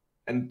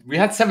 and we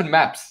had 7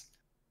 maps.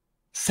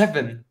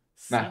 7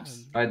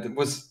 maps, right? It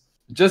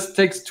just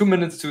takes 2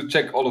 minutes to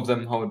check all of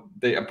them, how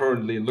they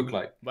apparently look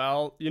like.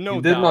 Well, he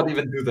did not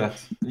even do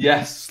that.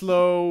 Yes.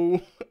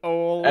 Slow,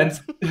 old. And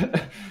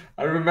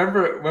I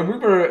remember when we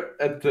were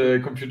at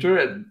the computer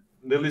at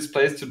Lily's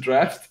place to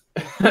draft,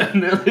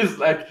 And Lily's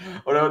like,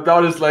 or my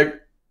daughter's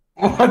like,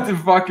 what the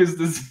fuck is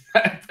this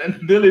mat?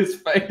 And Lily's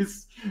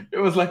face, it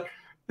was like,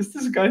 is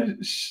this guy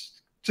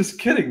just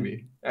kidding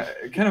me?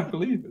 I cannot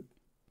believe it.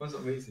 It was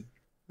amazing.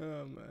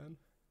 Oh man.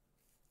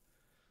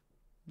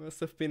 Must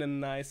have been a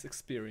nice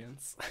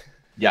experience.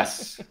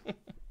 Yes.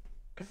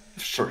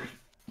 Sure.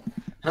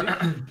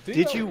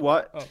 Did you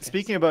watch? Oh, okay.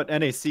 Speaking about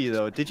NAC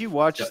though, did you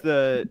watch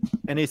the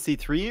NAC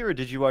 3 or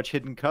did you watch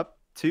Hidden Cup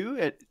 2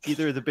 at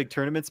either of the big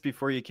tournaments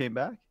before you came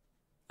back?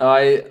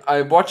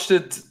 I watched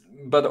it,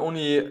 but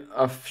only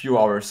a few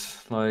hours.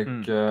 Like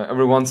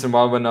every once in a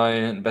while when I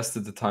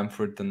invested the time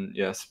for it, then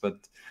yes,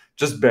 but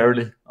just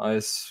barely.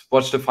 I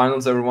watched the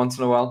finals every once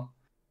in a while,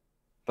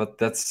 but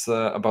that's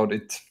about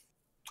it.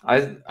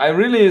 I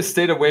really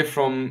stayed away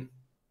from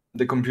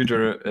the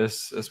computer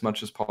as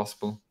much as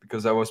possible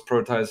because I was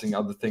prioritizing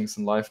other things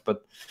in life.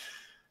 But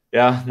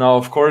yeah, now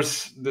of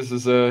course this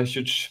is a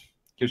huge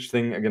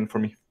thing again for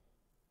me.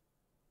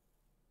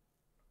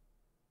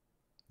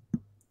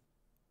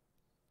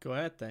 Go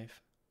ahead, Dave.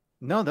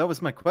 No, that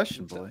was my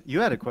question, boy.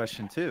 You had a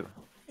question too.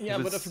 Yeah,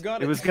 but I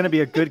forgot it. It was going to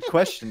be a good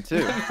question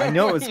too. I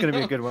know it was going to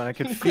be a good one. I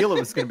could feel it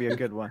was going to be a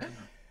good one.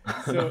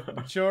 So,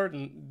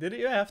 Jordan, did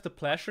you have the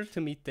pleasure to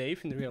meet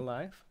Dave in real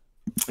life?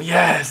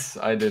 Yes,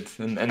 I did.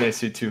 In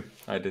NAC too,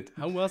 I did.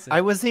 How was it?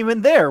 I wasn't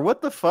even there.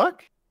 What the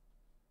fuck?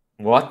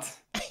 What?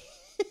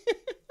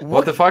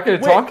 What the fuck are you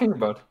talking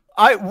about?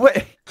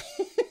 What?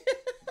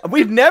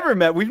 We've never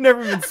met. We've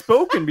never even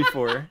spoken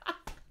before.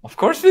 Of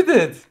course we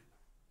did.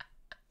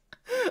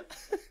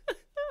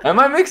 Am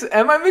I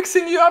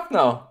mixing you up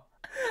now?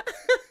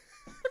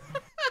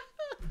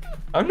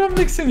 I'm not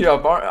mixing you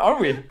up, are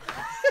we?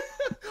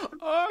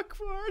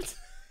 Awkward.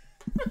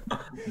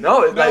 No,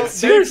 like Dave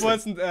seriously.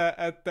 wasn't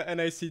at the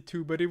NAC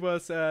 2, but he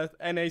was at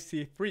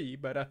NAC 3.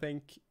 But I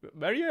think,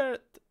 were you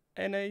at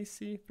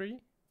NAC 3?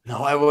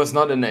 No, I was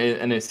not in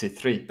NAC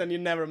 3. Then you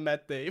never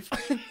met Dave.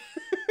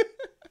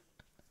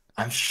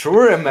 I'm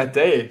sure I met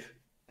Dave.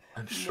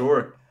 I'm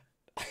sure.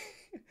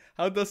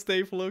 How does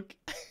Dave look?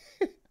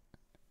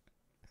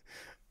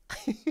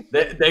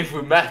 Dave,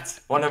 we met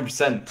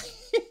 100%.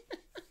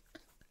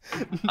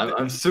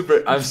 I'm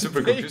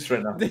super confused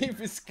right now. Dave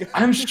is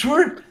I'm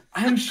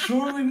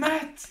sure we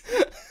met.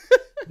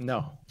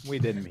 No, we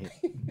didn't meet.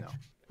 No.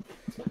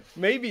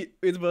 Maybe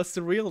it was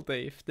the real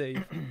Dave.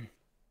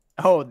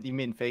 Oh, you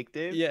mean fake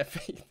Dave? Yeah,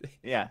 fake Dave.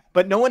 Yeah,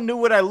 but no one knew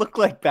what I looked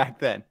like back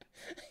then.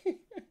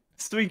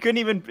 So he couldn't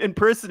even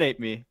impersonate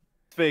me.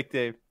 It's fake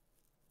Dave.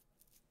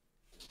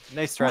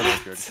 Nice try, though,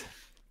 Jordan.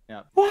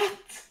 Yeah. What?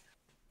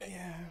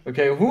 Yeah.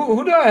 Okay,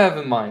 who do I have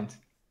in mind?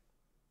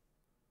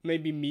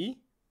 Maybe me.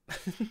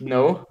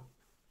 No.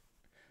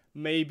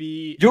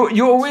 Maybe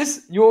You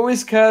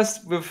always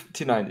cast with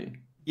T90.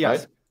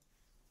 Yes.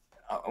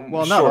 Right?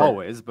 Well, not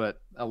always,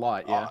 but a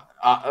lot, yeah.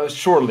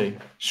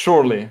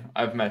 Surely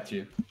I've met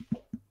you.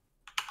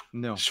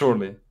 No.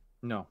 Surely.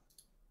 No.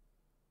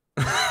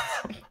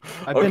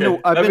 I've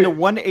been to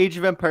one Age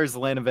of Empires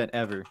LAN event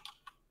ever.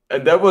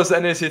 And that was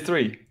NAC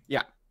 3.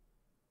 Yeah.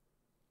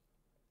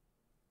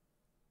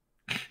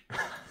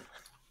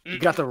 You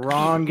got the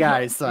wrong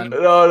guy, son.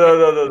 No.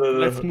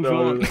 Let's move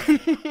on.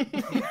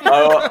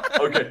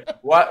 Okay.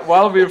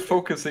 While we're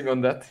focusing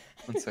on that,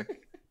 1 second.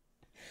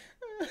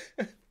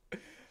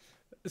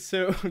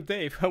 So,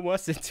 Dave, how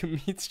was it to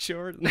meet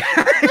Jordan?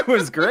 It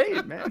was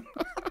great, man.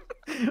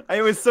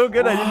 It was so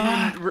good. I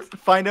didn't even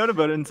find out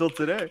about it until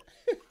today.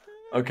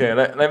 Okay,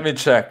 let me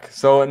check.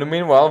 So in the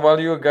meanwhile, while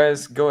you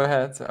guys go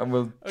ahead, I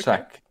will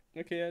check.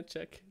 Okay, yeah,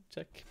 check.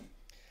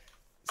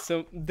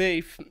 So,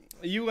 Dave,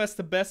 you as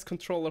the best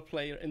controller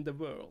player in the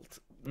world.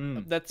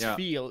 That's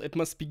feel. It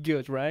must be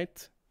good,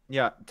 right?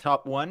 Yeah,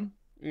 top one.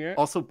 Yeah.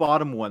 Also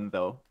bottom one,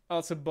 though.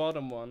 Also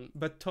bottom one,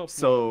 but top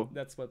So, one,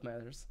 that's what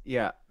matters.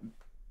 Yeah.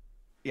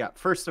 Yeah,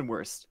 first and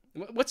worst.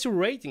 What's your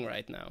rating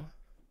right now?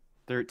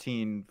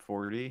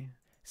 1340.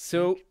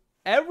 So,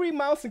 every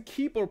mouse and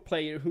keyboard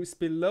player who's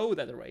below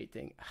that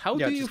rating, how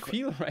do you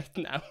feel right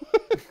now?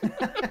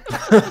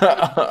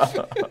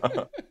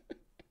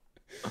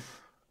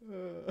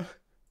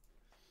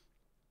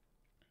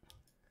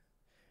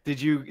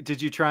 Did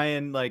you try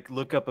and like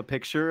look up a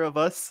picture of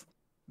us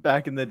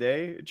back in the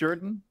day,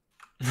 Jordan?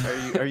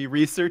 Are you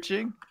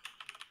researching?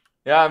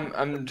 Yeah,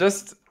 I'm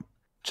just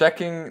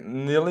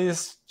checking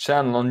Nili's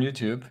channel on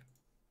YouTube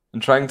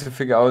and trying to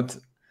figure out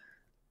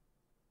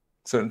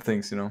certain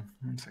things, you know.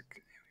 It's like,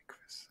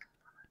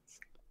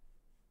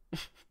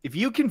 if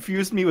you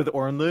confuse me with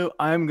Ornlu,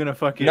 I'm gonna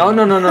fucking No.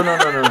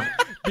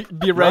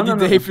 Be ready,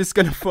 Dave is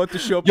gonna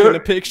Photoshop you in a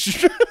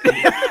picture.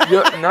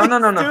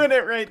 No. Doing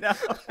it right now.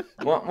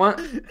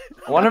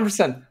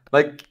 100%.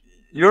 Like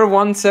you're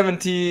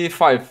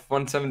 175,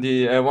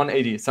 170,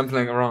 180, something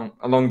like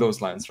along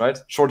those lines, right?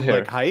 Short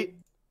hair. Like height?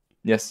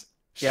 Yes.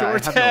 Yeah,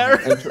 Short I have hair.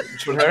 No hair.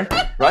 Short hair,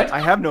 right? I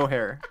have no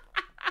hair.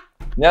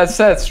 Yeah, it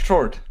says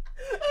short.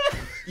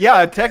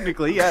 Yeah,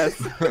 technically, yes.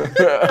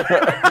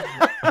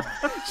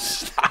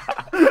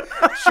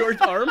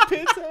 Short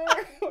armpits or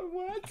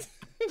what?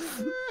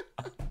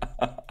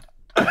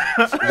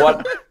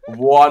 What?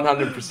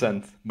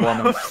 100%.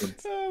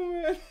 100%. Oh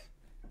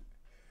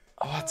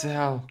What the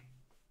hell?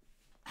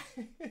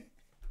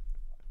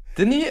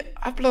 Didn't he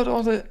upload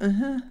all the?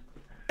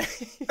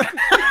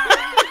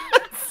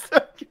 So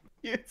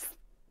confused.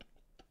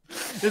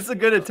 This is a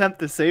good attempt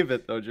to save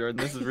it, though, Jordan.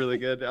 This is really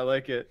good. I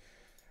like it.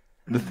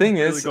 The thing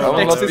is, going I will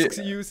on. not be.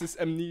 X's uses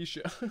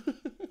amnesia.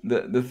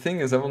 The thing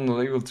is, I will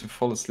not able to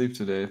fall asleep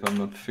today if I'm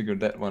not figure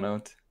that one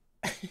out.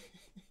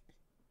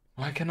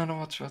 Why can I not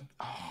watch what?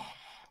 Oh.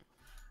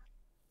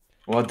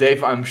 Well,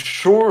 Dave, I'm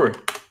sure.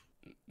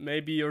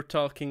 Maybe you're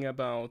talking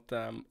about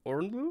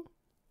Ornlu?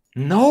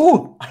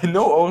 No, I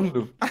know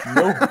Onlu.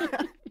 No.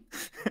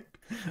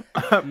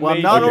 Well, I'm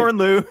Maybe- not Okay.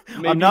 Ornlu.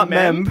 I'm not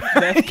Mem.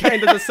 That's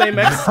kind of the same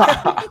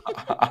accent.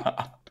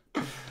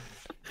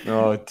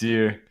 Oh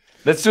dear.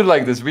 Let's do it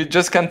like this. We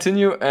just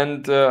continue,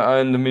 and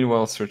in the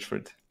meanwhile, search for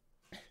it.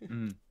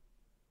 Mm.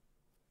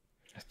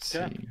 Let's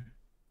Yeah. see.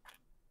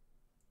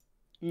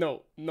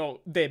 No,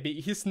 Debbie,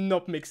 he's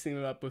not mixing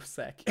him up with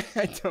Zack.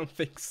 I don't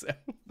think so.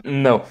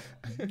 No,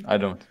 I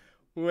don't.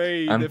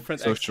 Way I'm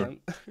different so sure.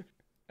 accent.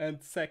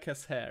 And Zack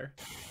has hair.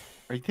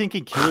 Are you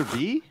thinking Killer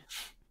B?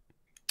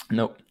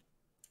 No.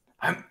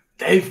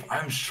 Dave.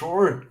 I'm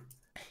sure.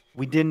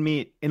 We didn't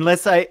meet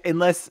unless I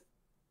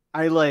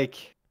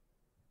like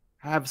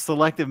have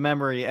selective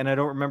memory and I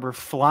don't remember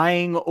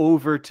flying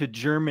over to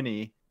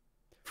Germany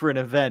for an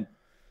event.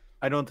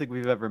 I don't think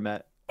we've ever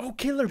met. Oh,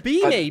 Killer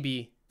B,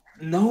 maybe.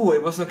 No,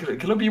 it was not Killer.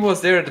 Killer B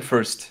was there at the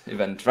first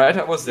event, right?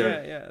 I was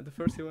there, Yeah, the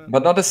first one.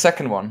 but not the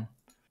second one.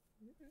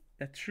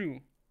 That's true.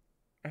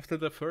 After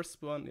the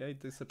first one, yeah, it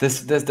disappeared.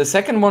 The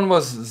second one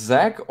was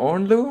Zach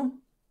Ornlu,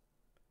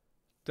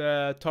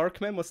 The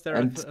Tarkman was there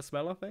And- as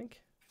well, I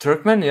think.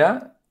 Turkman,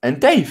 yeah, and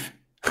Dave.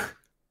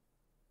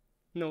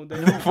 No, The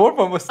they fourth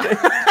one was Dave.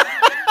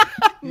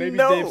 maybe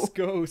No. Dave's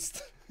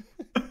ghost.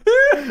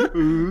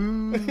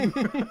 Ooh.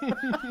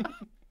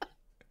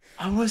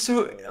 I was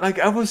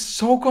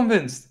so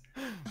convinced.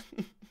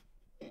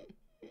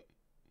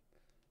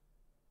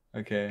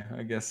 Okay,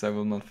 I guess I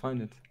will not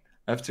find it.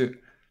 I have to.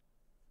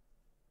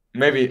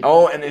 Maybe.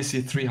 Oh,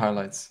 NAC3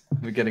 highlights.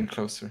 We're getting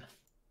closer.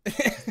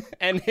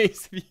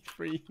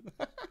 NAC3.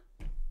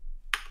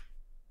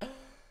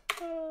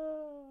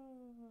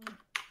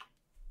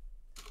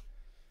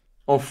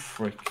 Oh,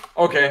 frick.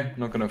 Okay,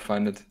 not gonna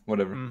find it.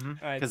 Whatever.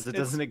 Because it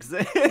doesn't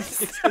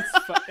exist.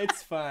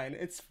 It's fine.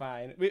 It's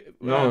fine.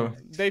 No.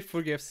 Dave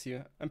forgives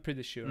you. I'm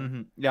pretty sure.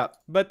 Yeah.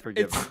 But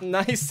Forgive it's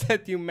nice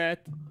that you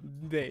met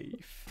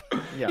Dave.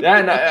 Yeah. Yeah,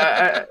 and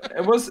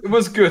it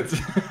was good.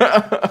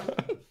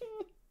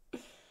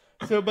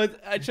 So, but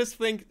I just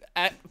think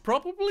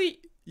probably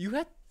you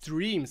had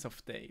dreams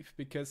of Dave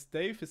because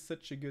Dave is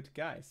such a good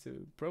guy. So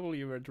probably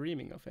you were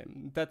dreaming of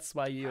him. That's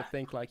why you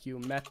think like you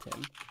met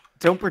him.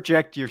 Don't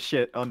project your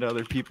shit onto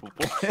other people,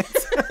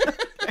 boys.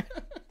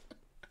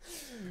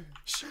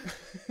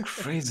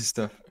 Crazy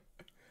stuff.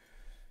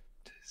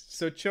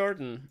 So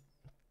Jordan,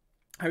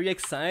 are you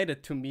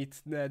excited to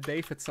meet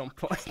Dave at some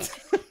point?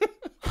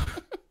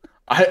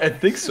 I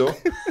think so.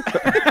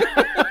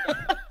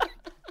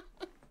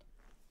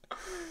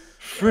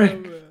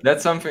 Frick.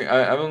 That's something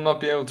I will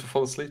not be able to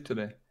fall asleep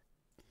today.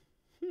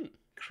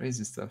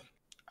 Crazy stuff.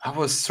 I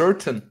was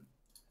certain.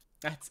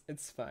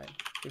 It's fine.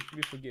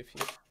 We forgive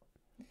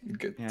you.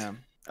 Good. Yeah.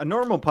 A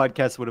normal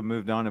podcast would have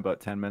moved on about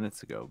 10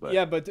 minutes ago, but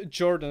Yeah, but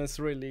Jordan is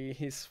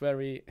he's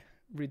very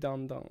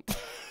redundant.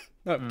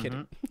 No, I'm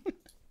kidding.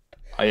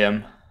 I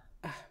am.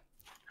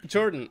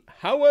 Jordan,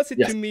 how was it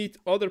Yes. to meet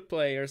other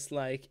players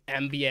like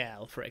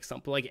MBL, for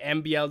example, like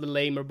MBL, the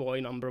Lamer Boy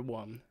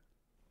 #1?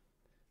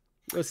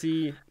 Was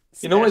he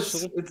You know,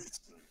 special?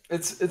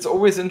 it's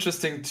always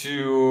interesting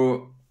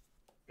to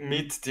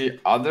meet the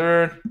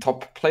other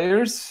top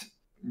players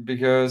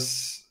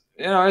because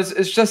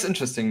it's just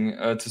interesting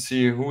to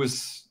see who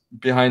is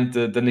behind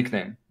the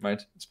nickname,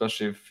 right?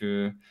 Especially if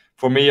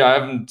for me, I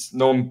haven't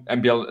known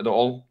MBL at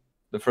all.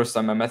 The first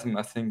time I met him,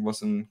 I think,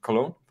 was in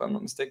Cologne, if I'm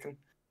not mistaken.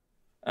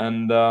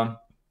 And yeah,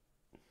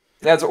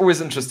 it's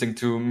always interesting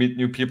to meet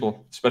new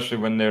people, especially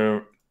when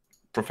they're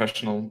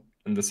professional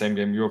in the same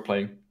game you're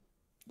playing.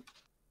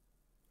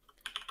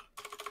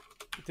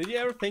 Did you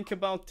ever think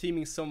about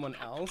teaming someone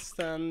else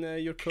than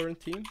your current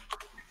team?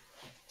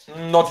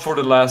 Not for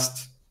the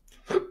last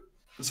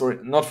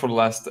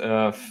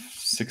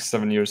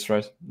 6-7 years,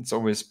 right? It's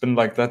always been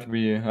like that.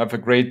 We have a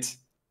great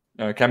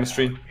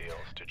chemistry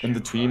in the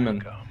team,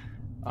 and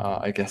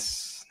I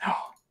guess no,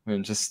 we're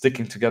just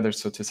sticking together,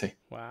 so to say.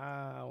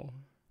 Wow,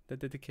 the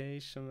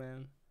dedication,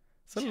 man.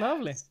 So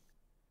lovely.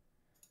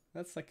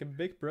 That's like a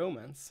big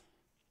bromance.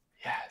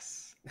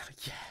 Yes.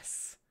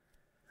 Yes.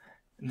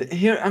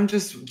 Here I'm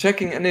just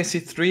checking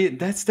NAC3.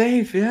 That's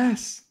Dave.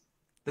 Yes,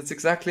 that's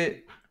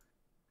exactly.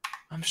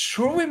 I'm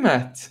sure we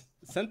met.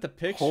 Send the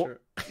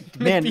picture.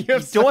 man, Maybe you you're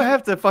don't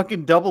have to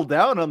fucking double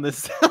down on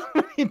this so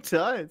many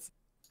times.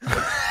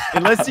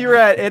 Unless you were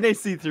at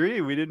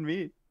NAC3, we didn't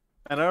meet.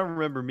 And I don't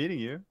remember meeting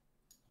you.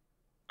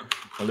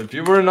 Well, if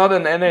you were not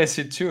in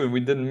NAC2 and we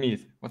didn't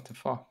meet, what the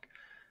fuck?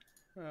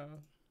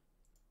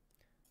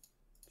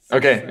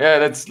 Okay, yeah,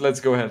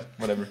 let's go ahead.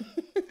 Whatever.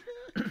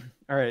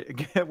 All right.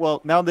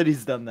 Well, now that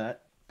he's done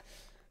that,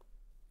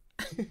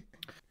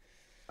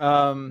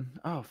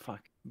 Oh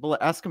fuck. Well,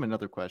 ask him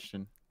another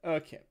question.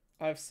 Okay,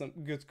 I have some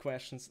good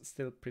questions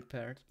still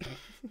prepared.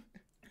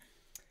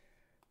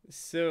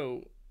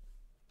 So,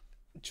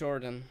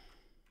 Jordan,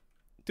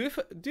 do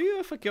you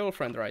have a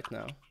girlfriend right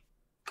now?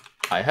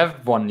 I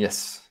have one,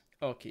 yes.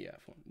 Okay, you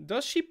have one.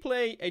 Does she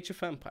play Age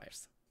of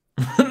Empires?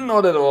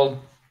 Not at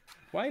all.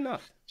 Why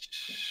not?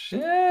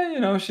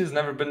 Yeah, she's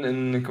never been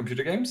in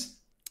computer games.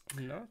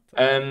 Not.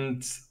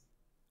 And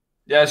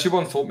yeah, she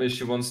once told me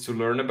she wants to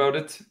learn about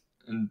it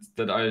and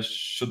that I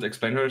should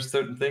explain her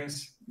certain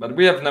things. But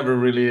we have never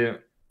really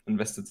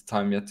invested the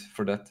time yet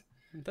for that.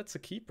 That's a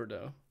keeper,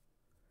 though.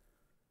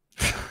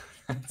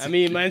 I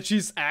mean, man,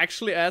 she's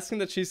actually asking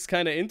that she's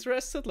kind of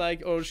interested,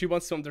 like, or she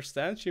wants to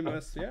understand. She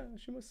must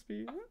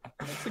be.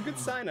 That's a good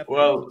sign, I think.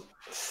 Well,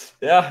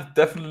 yeah,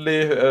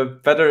 definitely a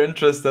better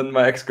interest than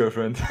my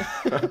ex-girlfriend.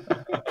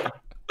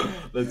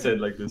 Let's say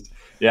it like this.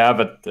 Yeah,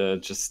 but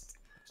just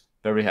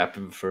very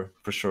happy with her,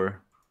 for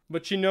sure.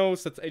 But she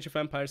knows that Age of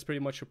Empires is pretty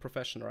much your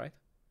profession, right?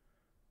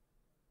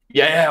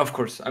 Yeah, of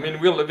course. I mean,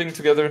 we're living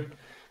together,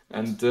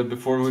 and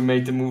before we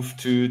made the move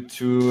to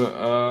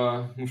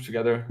move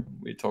together,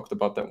 we talked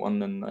about that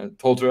one, and I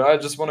told her I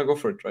just want to go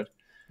for it, right?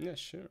 Yeah,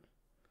 sure.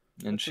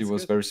 And she That's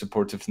was good. very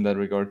supportive in that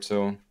regard.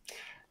 So,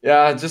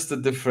 yeah, just a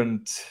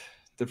different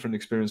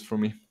experience for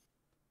me,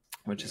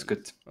 which is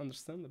good.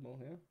 Understandable,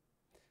 yeah.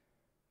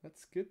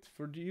 That's good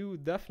for you,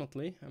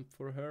 definitely, and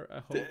for her,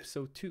 I hope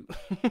so too.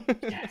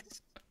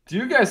 Yes. Do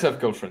you guys have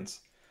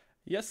girlfriends?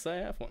 Yes, I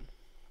have one.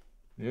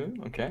 Yeah.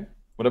 Okay.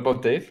 What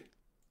about Dave?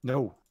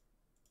 No.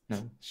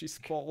 No. She's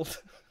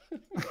bald.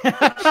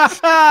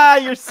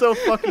 You're so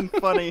fucking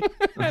funny.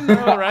 I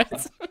know,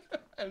 right?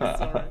 I'm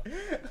sorry.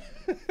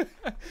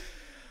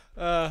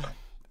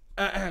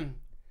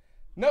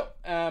 No,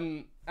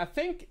 I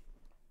think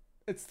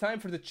it's time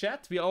for the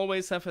chat. We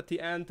always have at the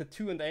end the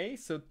Q&A,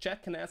 so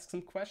chat can ask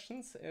some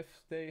questions if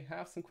they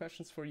have some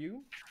questions for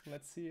you.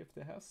 Let's see if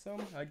they have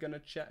some. I'm gonna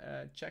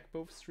check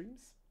both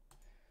streams.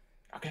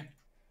 Okay.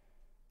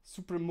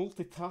 Super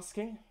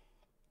multitasking.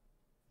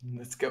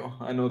 Let's go.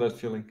 I know that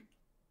feeling.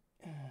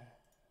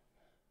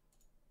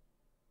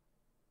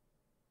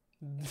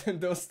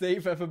 Does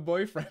Dave have a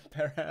boyfriend,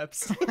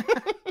 perhaps?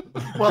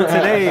 Well,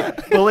 today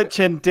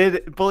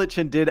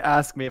Bulletchin did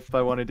ask me if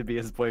I wanted to be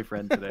his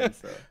boyfriend today.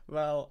 So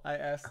Well, I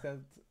asked that.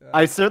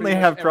 I certainly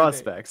pretty much have every day.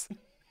 prospects.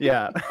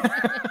 Yeah.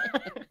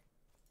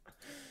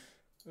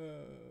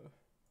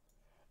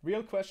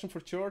 Real question for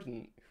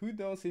Jordan: who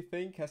does he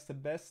think has the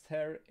best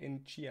hair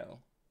in GL?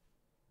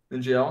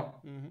 In GL?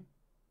 Mm-hmm.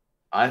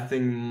 I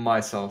think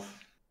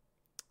myself.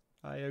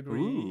 I agree.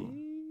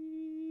 Ooh.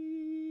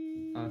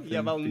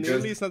 Yeah, well, because-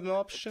 Nearly is not an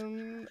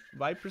option.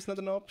 Viper's not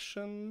an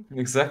option.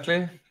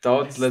 Exactly.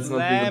 Doubt. Let's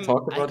not even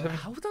talk about him.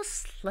 How does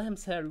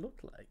Slam's hair look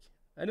like?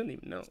 I don't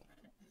even know.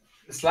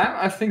 Slam.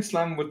 I think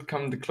Slam would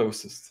come the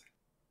closest.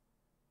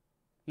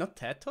 Not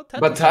Tato?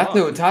 But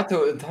Tato's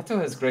Tato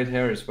has great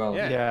hair as well.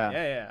 blonde. Yeah.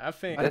 Yeah. I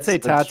think. I'd say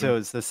That's true.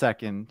 Tato's the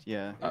second.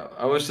 Yeah.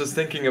 I was just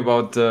thinking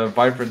about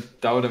Vibrant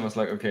Doubt and was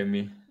like, okay,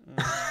 me.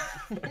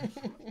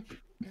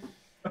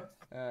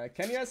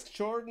 Can you ask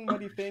Jordan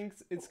what he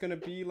thinks it's gonna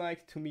be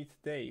like to meet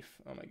Dave?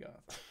 Oh my god.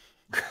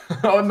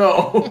 Oh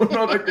no,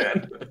 not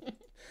again.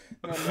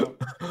 No.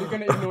 We're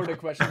gonna ignore the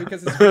question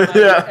because it's from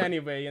Yeah. Ivik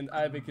anyway, and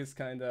Ivik is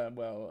kind of,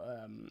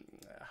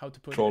 how to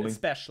put Trolling. it?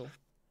 Special.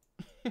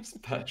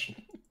 Special.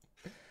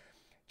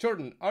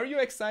 Jordan, are you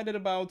excited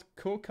about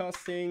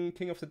co-casting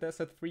King of the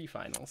Desert 3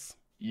 finals?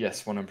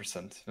 Yes,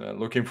 100%.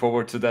 Looking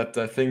forward to that.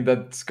 I think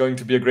that's going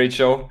to be a great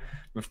show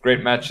with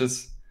great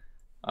matches.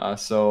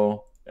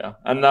 So yeah,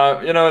 and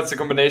it's a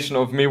combination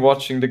of me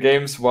watching the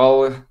games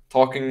while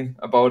talking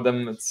about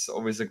them. It's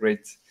always a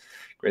great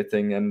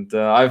thing, and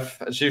I've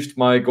achieved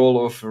my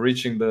goal of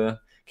reaching the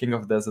King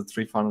of the Desert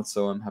 3 finals,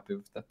 so I'm happy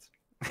with that.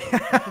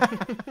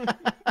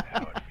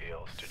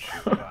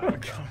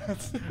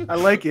 I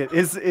like it.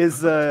 Is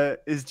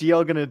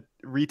GL gonna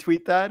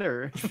retweet that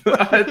or?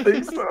 I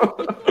think so.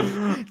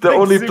 The Thanks,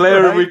 only super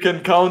player hype. we can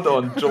count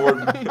on,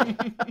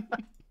 Jordan.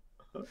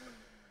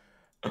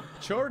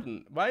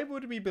 Jordan, why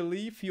would we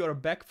believe you are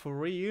back for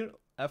real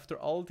after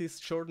all these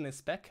Jordan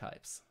is back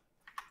hypes?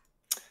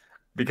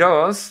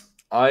 Because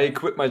I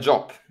quit my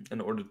job in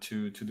order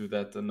to do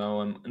that, and now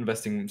I'm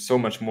investing so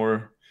much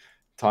more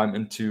time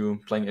into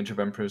playing Age of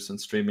Empires and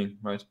streaming,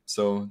 right?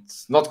 So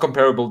it's not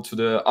comparable to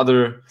the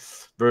other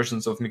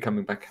versions of me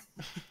coming back.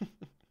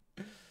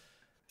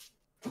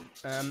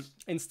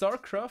 In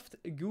StarCraft,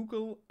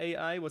 Google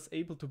AI was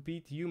able to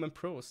beat human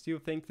pros. Do you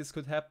think this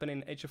could happen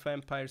in Age of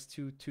Empires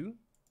 2 too?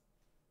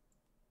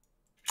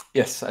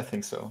 Yes, I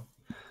think so.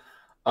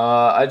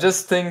 I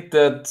just think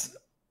that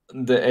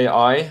the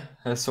AI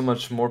has so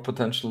much more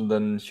potential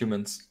than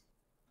humans,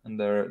 and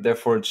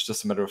therefore it's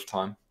just a matter of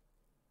time.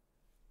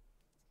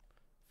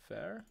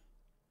 Fair.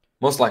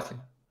 Most likely.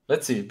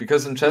 Let's see,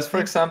 because in chess, for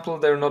example,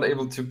 they're not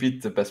able to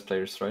beat the best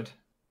players, right?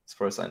 As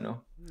far as I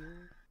know.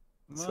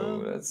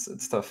 So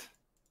it's tough.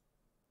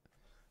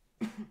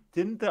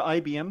 Didn't the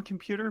IBM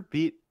computer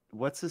beat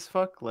what's his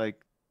fuck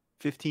like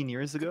 15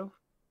 years ago?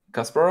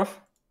 Kasparov?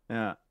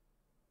 Yeah.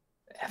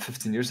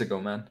 15 years ago,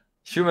 man.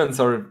 Humans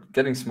are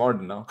getting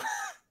smarter now.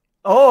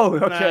 Oh,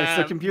 okay.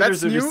 So Nah,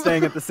 computers that's are new. just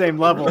staying at the same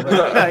level.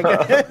 then. I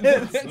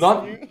guess.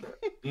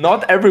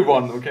 Not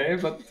everyone, okay,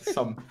 but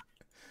some.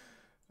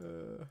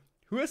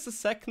 Who has the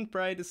second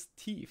brightest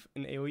teeth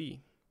in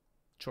AoE?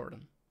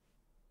 Jordan.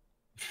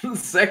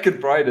 Second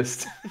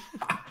brightest.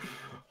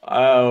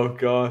 Oh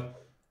god,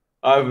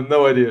 I have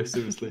no idea.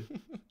 Seriously,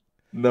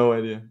 no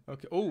idea.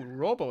 Okay. Oh,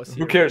 Robo is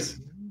here. Who cares?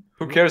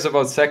 Who cares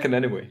about second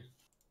anyway?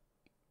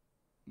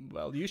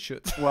 Well, you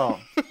should. Well,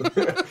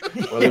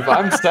 Well, if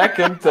I'm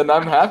second, then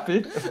I'm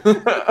happy.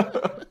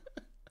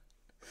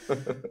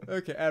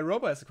 Okay.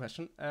 Robo has a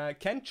question.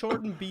 Can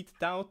Jordan beat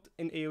Doubt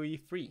in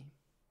AoE 3?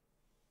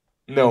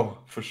 No,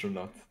 for sure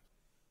not.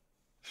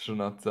 For sure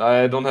not.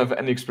 I don't have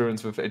any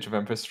experience with Age of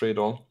Empires 3 at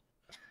all.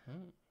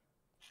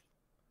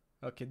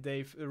 Okay,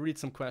 Dave, read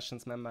some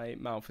questions, man. My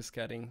mouth is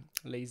getting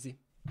lazy.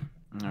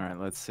 all right.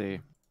 Let's see.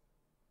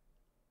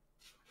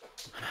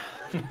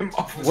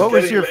 What What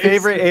was your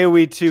favorite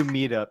AoE 2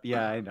 meetup?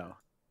 Yeah, I know.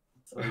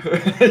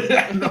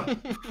 Yeah, I know.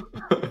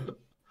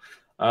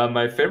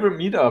 My favorite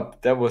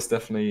meetup, that was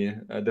definitely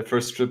the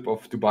first trip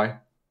of Dubai.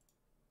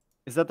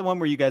 Is that the one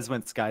where you guys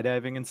went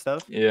skydiving and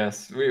stuff?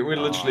 Yes, we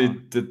literally Aw.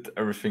 did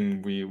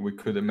everything we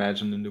could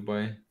imagine in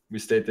Dubai. We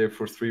stayed there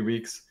for 3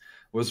 weeks.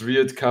 Was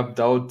Riyadh, Cup,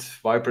 Daud,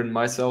 Viper, and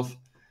myself.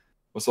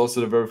 Was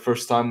also the very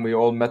first time we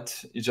all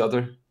met each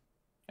other.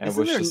 And Isn't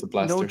it was there just a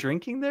blast. no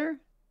drinking there?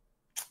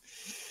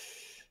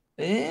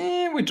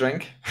 We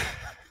drank.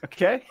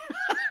 Okay.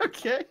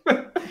 Okay.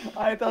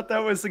 I thought that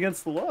was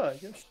against the law, I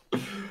guess.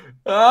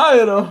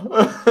 You know,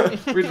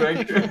 we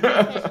drank.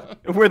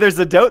 Where there's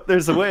a doubt,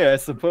 there's a way, I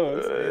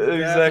suppose.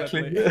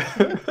 Exactly.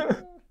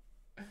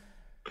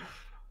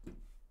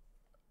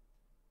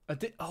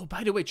 Oh,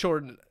 by the way,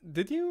 Jordan,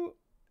 did you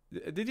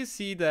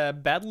see the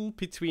battle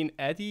between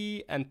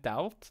Eddie and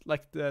Doubt,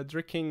 like the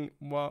drinking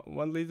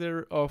 1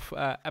 liter of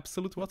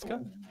absolute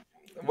vodka?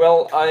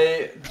 Well,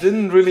 I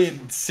didn't really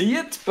see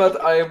it,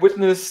 but I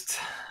witnessed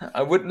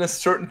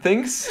certain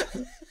things,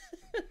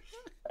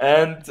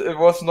 and it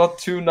was not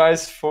too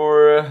nice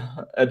for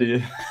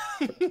Eddie.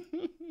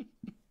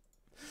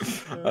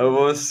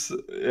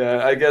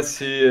 I guess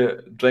he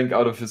drank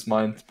out of his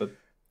mind, but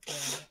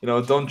you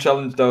know, don't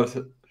challenge Doubt.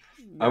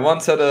 I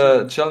once had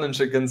a challenge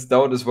against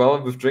Doubt as well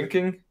with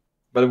drinking,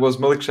 but it was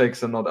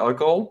milkshakes and not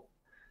alcohol.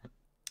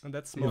 And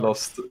that's He smart.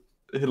 lost.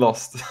 He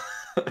lost.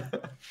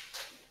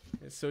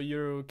 So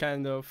you're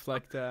kind of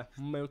like the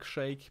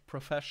milkshake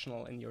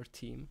professional in your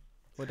team,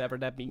 whatever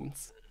that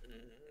means.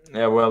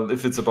 Yeah, well,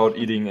 if it's about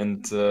eating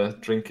and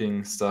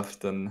drinking stuff,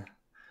 then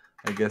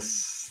I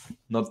guess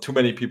not too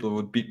many people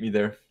would beat me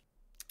there.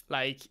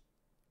 Like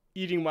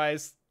eating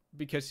wise,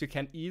 because you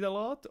can eat a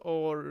lot,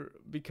 or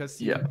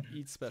because you Yeah.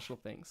 eat special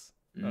things?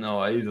 No,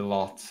 I eat a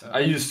lot.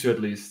 I used to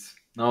at least.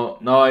 Now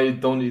I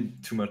don't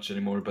eat too much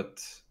anymore,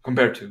 but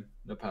compared to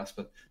the past,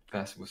 but the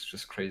past was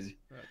just crazy.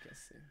 Okay,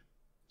 see.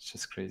 It's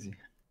just crazy.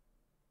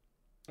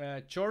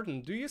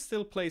 Jordan, do you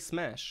still play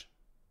Smash?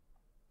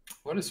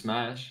 What is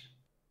Smash?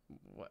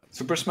 Well,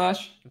 Super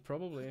Smash?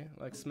 probably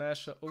like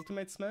Smash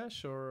Ultimate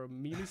Smash or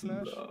Melee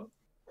Smash. No,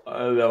 I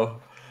don't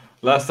know.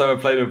 Last time I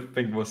played it, I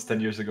think it was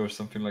 10 years ago or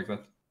something like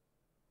that.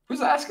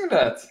 Who's asking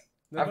that?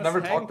 That I've was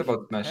never talked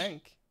about Smash.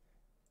 Hank.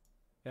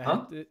 Yeah,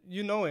 Huh?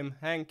 you know him.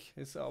 Hank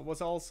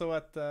was also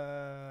at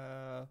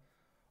the.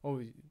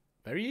 Oh,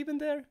 were you even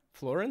there?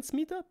 Florence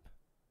meetup?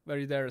 Were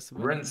you there as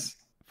well?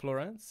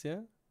 Florence,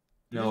 yeah.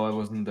 No, I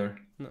wasn't there.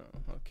 No,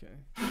 okay.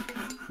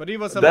 But he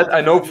was. That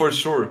I know for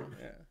sure.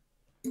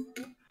 Yeah.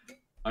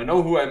 I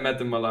know who I met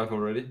in my life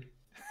already.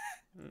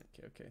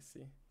 Okay,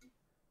 see.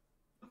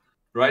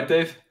 Right,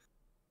 Dave?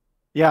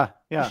 Yeah,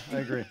 I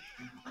agree.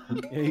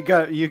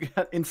 Yeah, you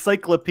got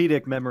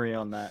encyclopedic memory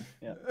on that.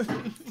 Yeah.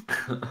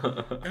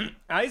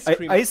 Ice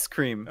cream. Ice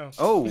cream.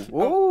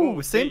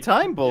 Oh, same wait.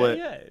 time bullet.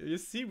 Yeah, you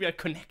see, we are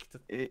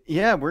connected.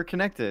 Yeah, we're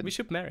connected. We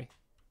should marry.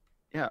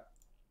 Yeah.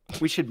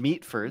 We should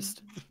meet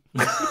first.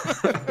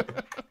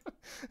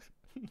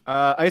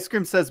 Ice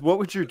Cream says, what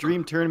would your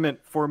dream tournament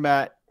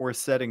format or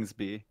settings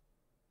be?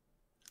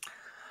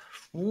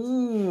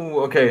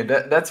 Ooh, okay.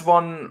 That's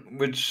one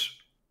which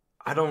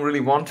I don't really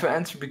want to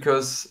answer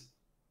because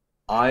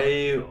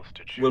I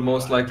will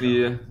most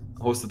likely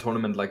host a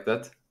tournament like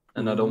that,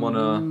 and I don't want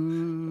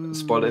to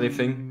spoil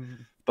anything.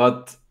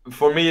 But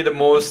for me, the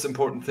most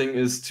important thing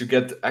is to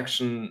get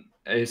action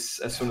as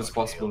soon as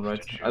possible,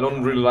 right? I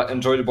don't really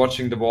enjoy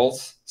watching the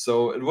walls,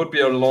 so it would be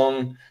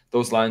along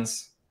those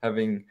lines,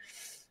 having,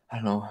 I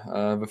don't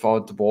know,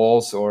 without the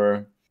walls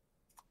or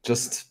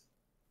just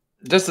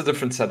a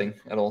different setting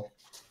at all.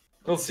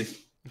 We'll see.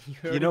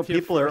 You know,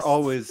 people are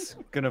always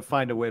going to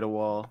find a way to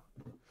wall.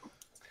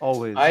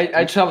 Always.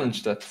 I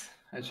challenge that.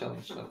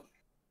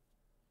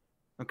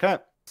 Okay.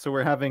 So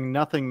we're having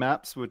nothing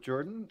maps with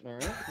Jordan. All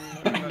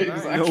right.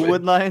 Exactly. No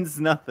wood lines,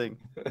 nothing.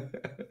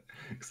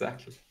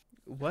 Exactly.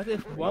 What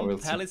if one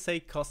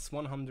palisade costs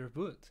 100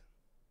 wood?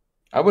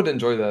 I would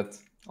enjoy that,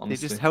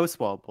 honestly. They just house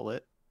wall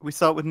bullet. We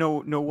saw it with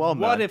no wall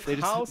map. What if they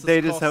houses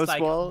just cost house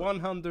like wall?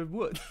 100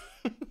 wood?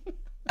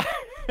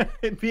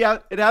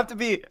 It'd have to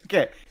be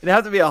okay. It'd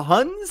have to be a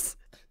Huns,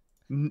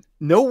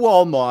 no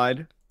wall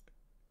mod,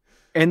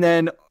 and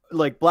then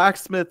like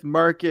blacksmith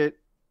market.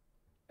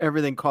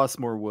 Everything costs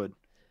more wood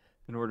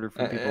in order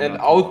for people. An not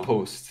to wall.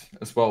 outpost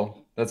as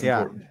well. That's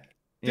Yeah. important.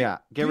 Yeah,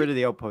 get rid of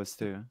the outpost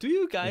too. Do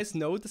you guys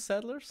know the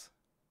settlers?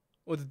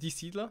 Or the Die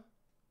Siedler?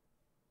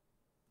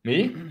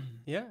 Me?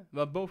 Yeah,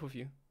 well, both of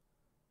you.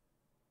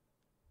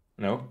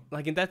 No.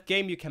 Like in that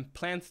game, you can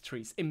plant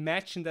trees.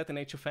 Imagine that in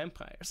Age of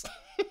Empires.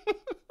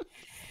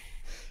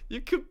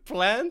 You could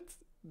plant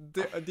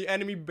the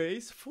enemy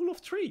base full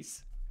of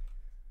trees.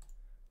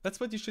 That's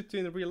what you should do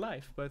in real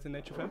life, but in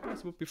Age of Empires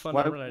it would be fun.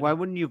 Why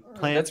wouldn't you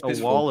plant That's a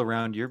peaceful. wall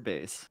around your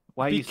base?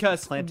 Why are you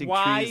Because planting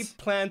why trees?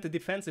 plant a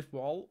defensive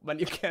wall when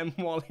you can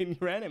wall in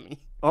your enemy?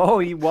 Oh,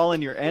 you wall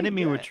in your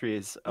enemy with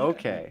trees.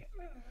 Okay.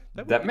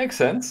 That makes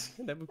sense.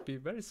 That would be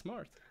very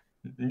smart.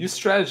 New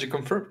strategy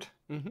confirmed.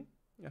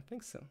 I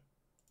think so.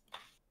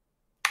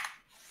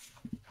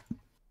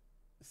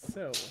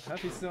 So,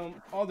 have you some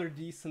other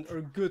decent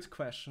or good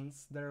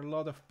questions? There are a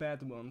lot of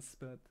bad ones,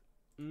 but...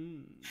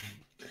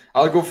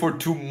 I'll go for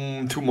two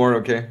more,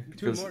 okay?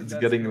 Because more? it's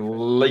That's getting perfect.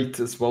 late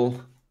as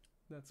well.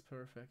 That's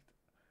perfect.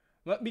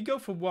 Let me go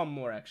for one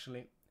more,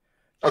 actually.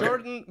 Okay.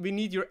 Jordan, we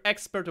need your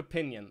expert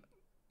opinion.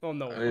 Oh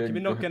no, okay, we're go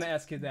not ahead. gonna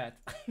ask you that.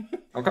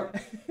 Okay.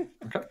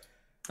 Okay.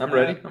 I'm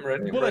ready. I'm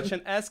ready. I'm ready.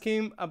 Bulachan, ask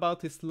him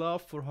about his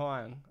love for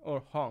Huang,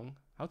 or Hong.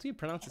 How do you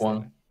pronounce his Huang.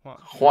 name?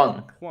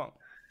 Huang. Juan.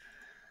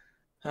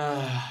 Huang.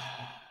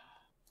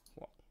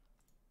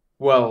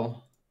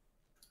 Well,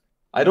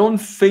 I don't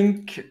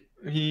think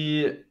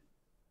he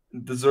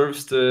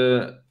deserves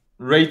the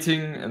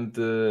rating and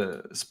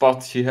the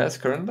spot he has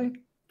currently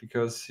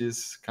because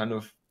he's kind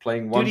of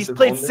playing once. Dude, he's if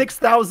played only.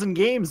 6,000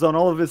 games on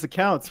all of his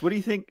accounts. What do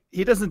you think?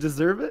 He doesn't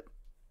deserve it?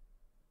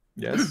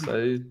 Yes,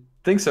 I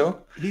think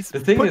so. He's The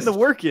thing putting is- the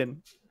work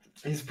in.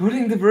 He's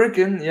putting the work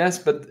in, yes,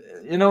 but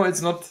you know,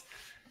 it's not.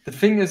 The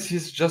thing is,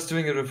 he's just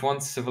doing it with one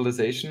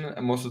civilization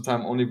and most of the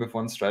time only with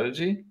one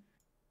strategy.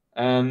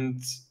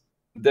 And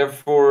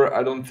therefore,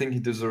 I don't think he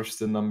deserves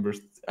the numbers.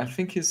 I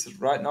think he's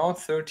right now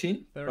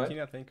 13. 13, Right?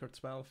 I think, or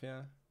 12,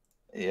 yeah.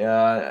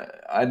 Yeah,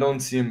 I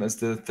don't see him as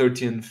the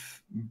 13th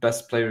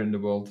best player in the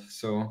world.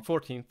 So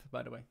 14th,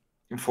 by the way.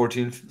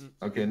 14th.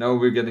 Okay, now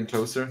we're getting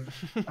closer.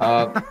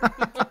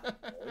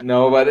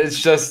 No, but it's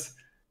just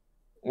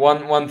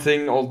one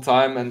thing all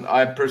time, and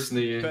I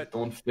personally But-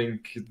 don't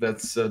think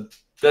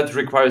that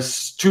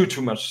requires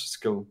too much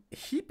skill.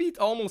 He beat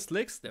almost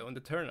Licks, though, in the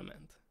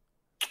tournament.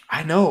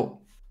 I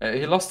know.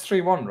 He lost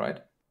 3-1, right?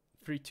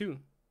 3-2.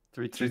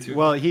 3-2.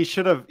 Well, he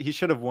should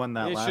have won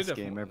that He last should've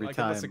game won. every Like,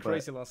 it time. was a but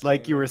crazy last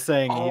like game, you yeah. were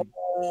saying,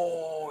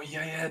 Oh,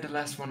 yeah, the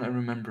last one I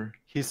remember.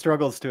 he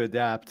struggles to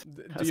adapt.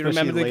 Do you especially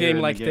remember the later game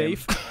in like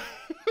Dave?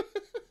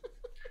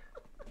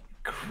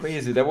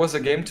 Crazy. There was a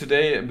game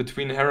today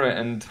between Hera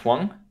and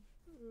Huang,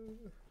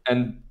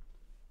 and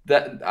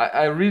that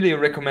I really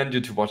recommend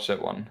you to watch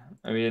that one.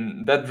 I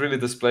mean, that really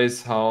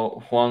displays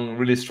how Huang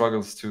really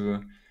struggles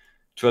to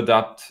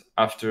adapt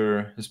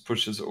after his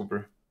push is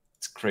over.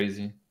 It's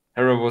crazy.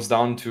 Hera was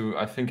down to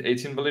I think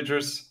 18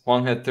 villagers.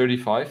 Huang had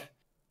 35,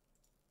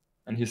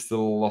 and he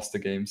still lost the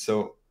game.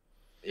 So,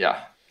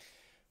 yeah.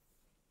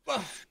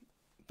 Well,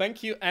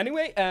 thank you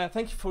anyway.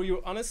 Thank you for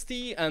your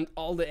honesty and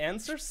all the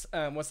answers.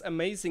 It was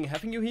amazing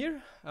having you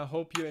here. I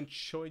hope you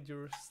enjoyed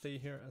your stay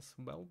here as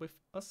well with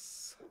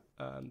us.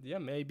 And yeah,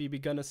 maybe we're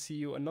gonna see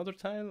you another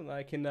time,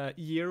 like in a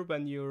year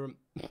when you're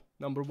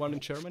 #1 in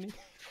Germany.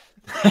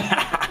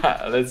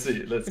 Let's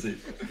see.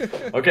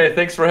 Okay,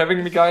 thanks for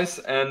having me, guys,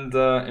 and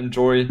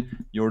enjoy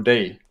your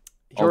day.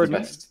 All Jordan, the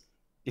best.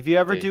 If you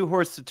ever Okay. do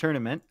host a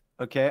tournament,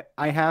 okay,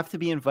 I have to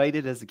be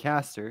invited as a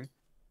caster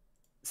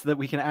so that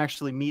we can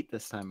actually meet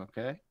this time,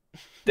 okay?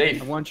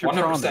 Dave, I want your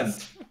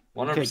 100%.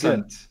 100%.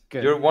 Okay,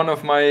 good. You're one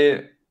of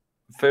my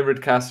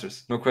favorite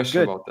casters. No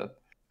question Good. about that.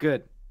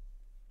 Good.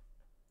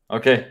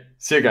 Okay,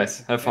 see you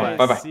guys. Have fun. Okay,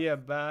 Bye bye. See ya.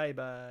 Bye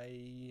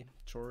bye,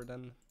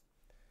 Jordan.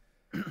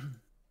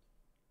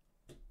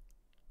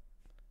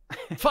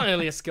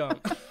 Finally, it's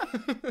gone.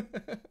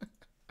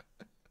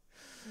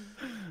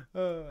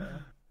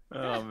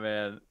 Oh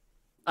man.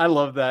 I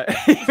love that.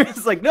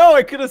 It's like, no,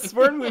 I could have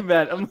sworn we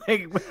met. I'm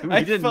like, we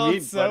I didn't felt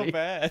meet, so buddy.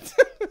 bad.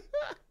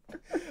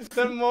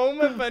 The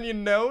moment when you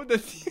know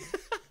that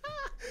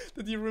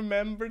that you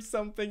remembered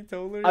something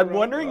totally I'm wrong.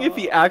 wondering if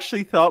he Oh,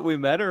 actually thought we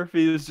met or if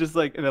he was just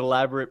like an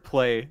elaborate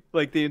play,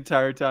 like the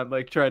entire time,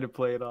 like trying to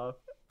play it off.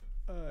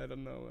 I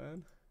don't know,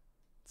 man.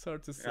 It's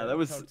hard to say. Yeah, that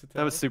was hard to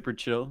that was tell. super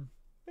chill.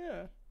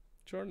 Yeah,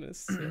 Jordan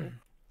is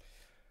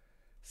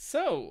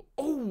so.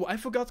 Oh, I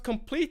forgot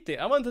completely.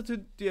 I wanted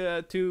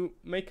to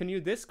make a new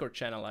Discord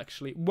channel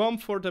actually. One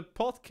for the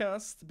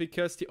podcast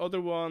because the other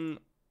one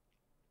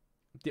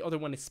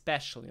is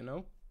special, you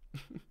know,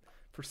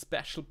 for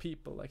special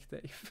people like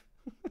Dave.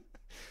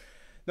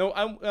 No,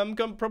 I'm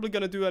probably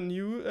gonna do a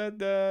new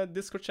the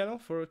Discord channel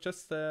for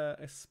just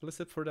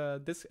explicit for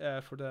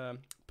the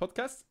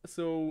podcast.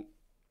 So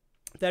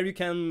there you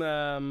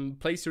can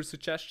place your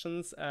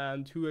suggestions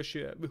and who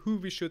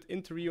we should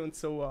interview and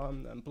so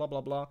on and blah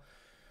blah blah.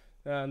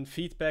 and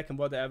feedback and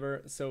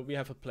whatever. So we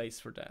have a place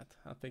for that.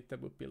 I think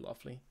that would be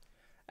lovely.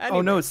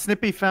 Oh no, Anyway.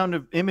 Snippy found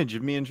an image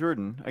of me and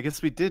Jordan. I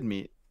guess we did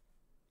meet.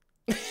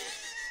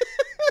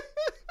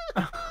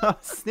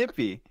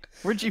 Snippy,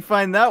 where'd you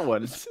find that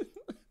one?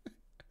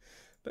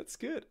 That's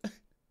good.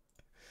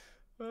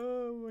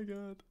 Oh my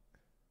god.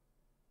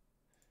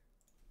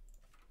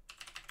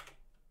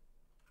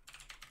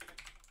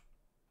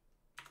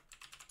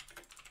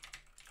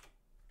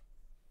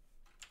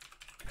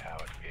 How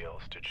it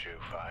feels to chew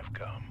 5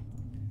 gum.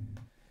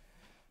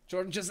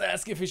 Jordan just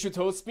asked if he should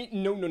host me.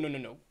 No.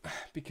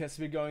 Because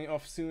we're going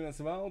off soon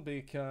as well.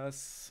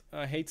 Because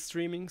I hate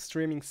streaming.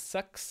 Streaming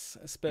sucks.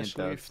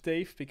 Especially with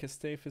Dave. Because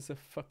Dave is a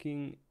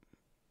fucking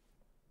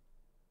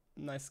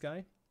nice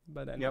guy.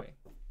 But anyway.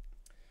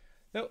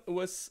 No, it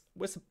was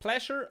a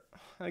pleasure.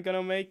 I'm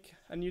gonna make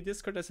a new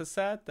Discord as I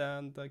said.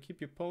 And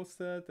keep you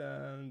posted.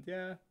 And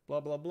yeah, blah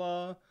blah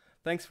blah.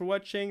 Thanks for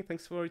watching.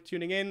 Thanks for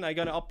tuning in. I'm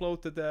gonna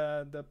upload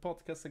the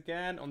podcast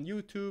again on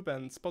YouTube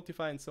and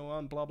Spotify and so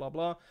on. Blah blah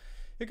blah.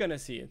 You're gonna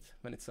see it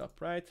when it's up,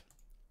 right?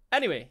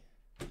 Anyway,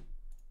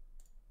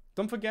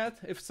 don't forget,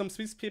 if some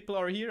Swiss people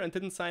are here and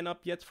didn't sign up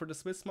yet for the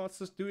Swiss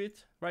Masters, do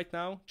it right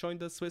now. Join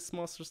the Swiss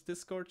Masters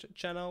Discord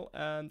channel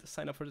and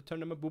sign up for the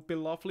tournament. Would be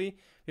lovely.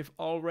 We've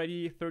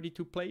already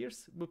 32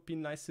 players. Would be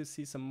nice to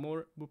see some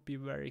more. Would be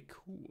very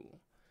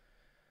cool.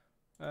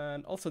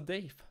 And also,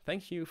 Dave,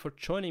 thank you for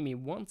joining me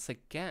once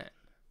again.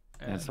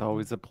 It's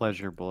always a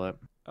pleasure, Bullet.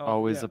 Oh,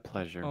 always yeah. a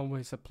pleasure.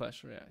 Always a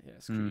pleasure. Yeah.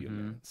 Screw you,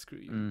 man. Screw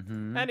you.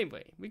 Mm-hmm.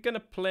 Anyway, we're gonna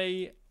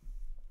play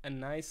a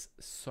nice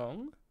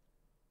song.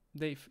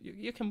 Dave,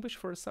 you can wish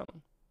for a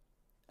song.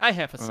 I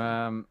have a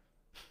song.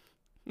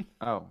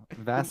 Oh,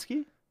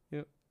 Vasky?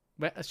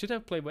 Should I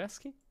play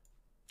Wesky?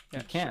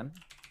 You can.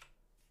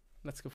 Let's go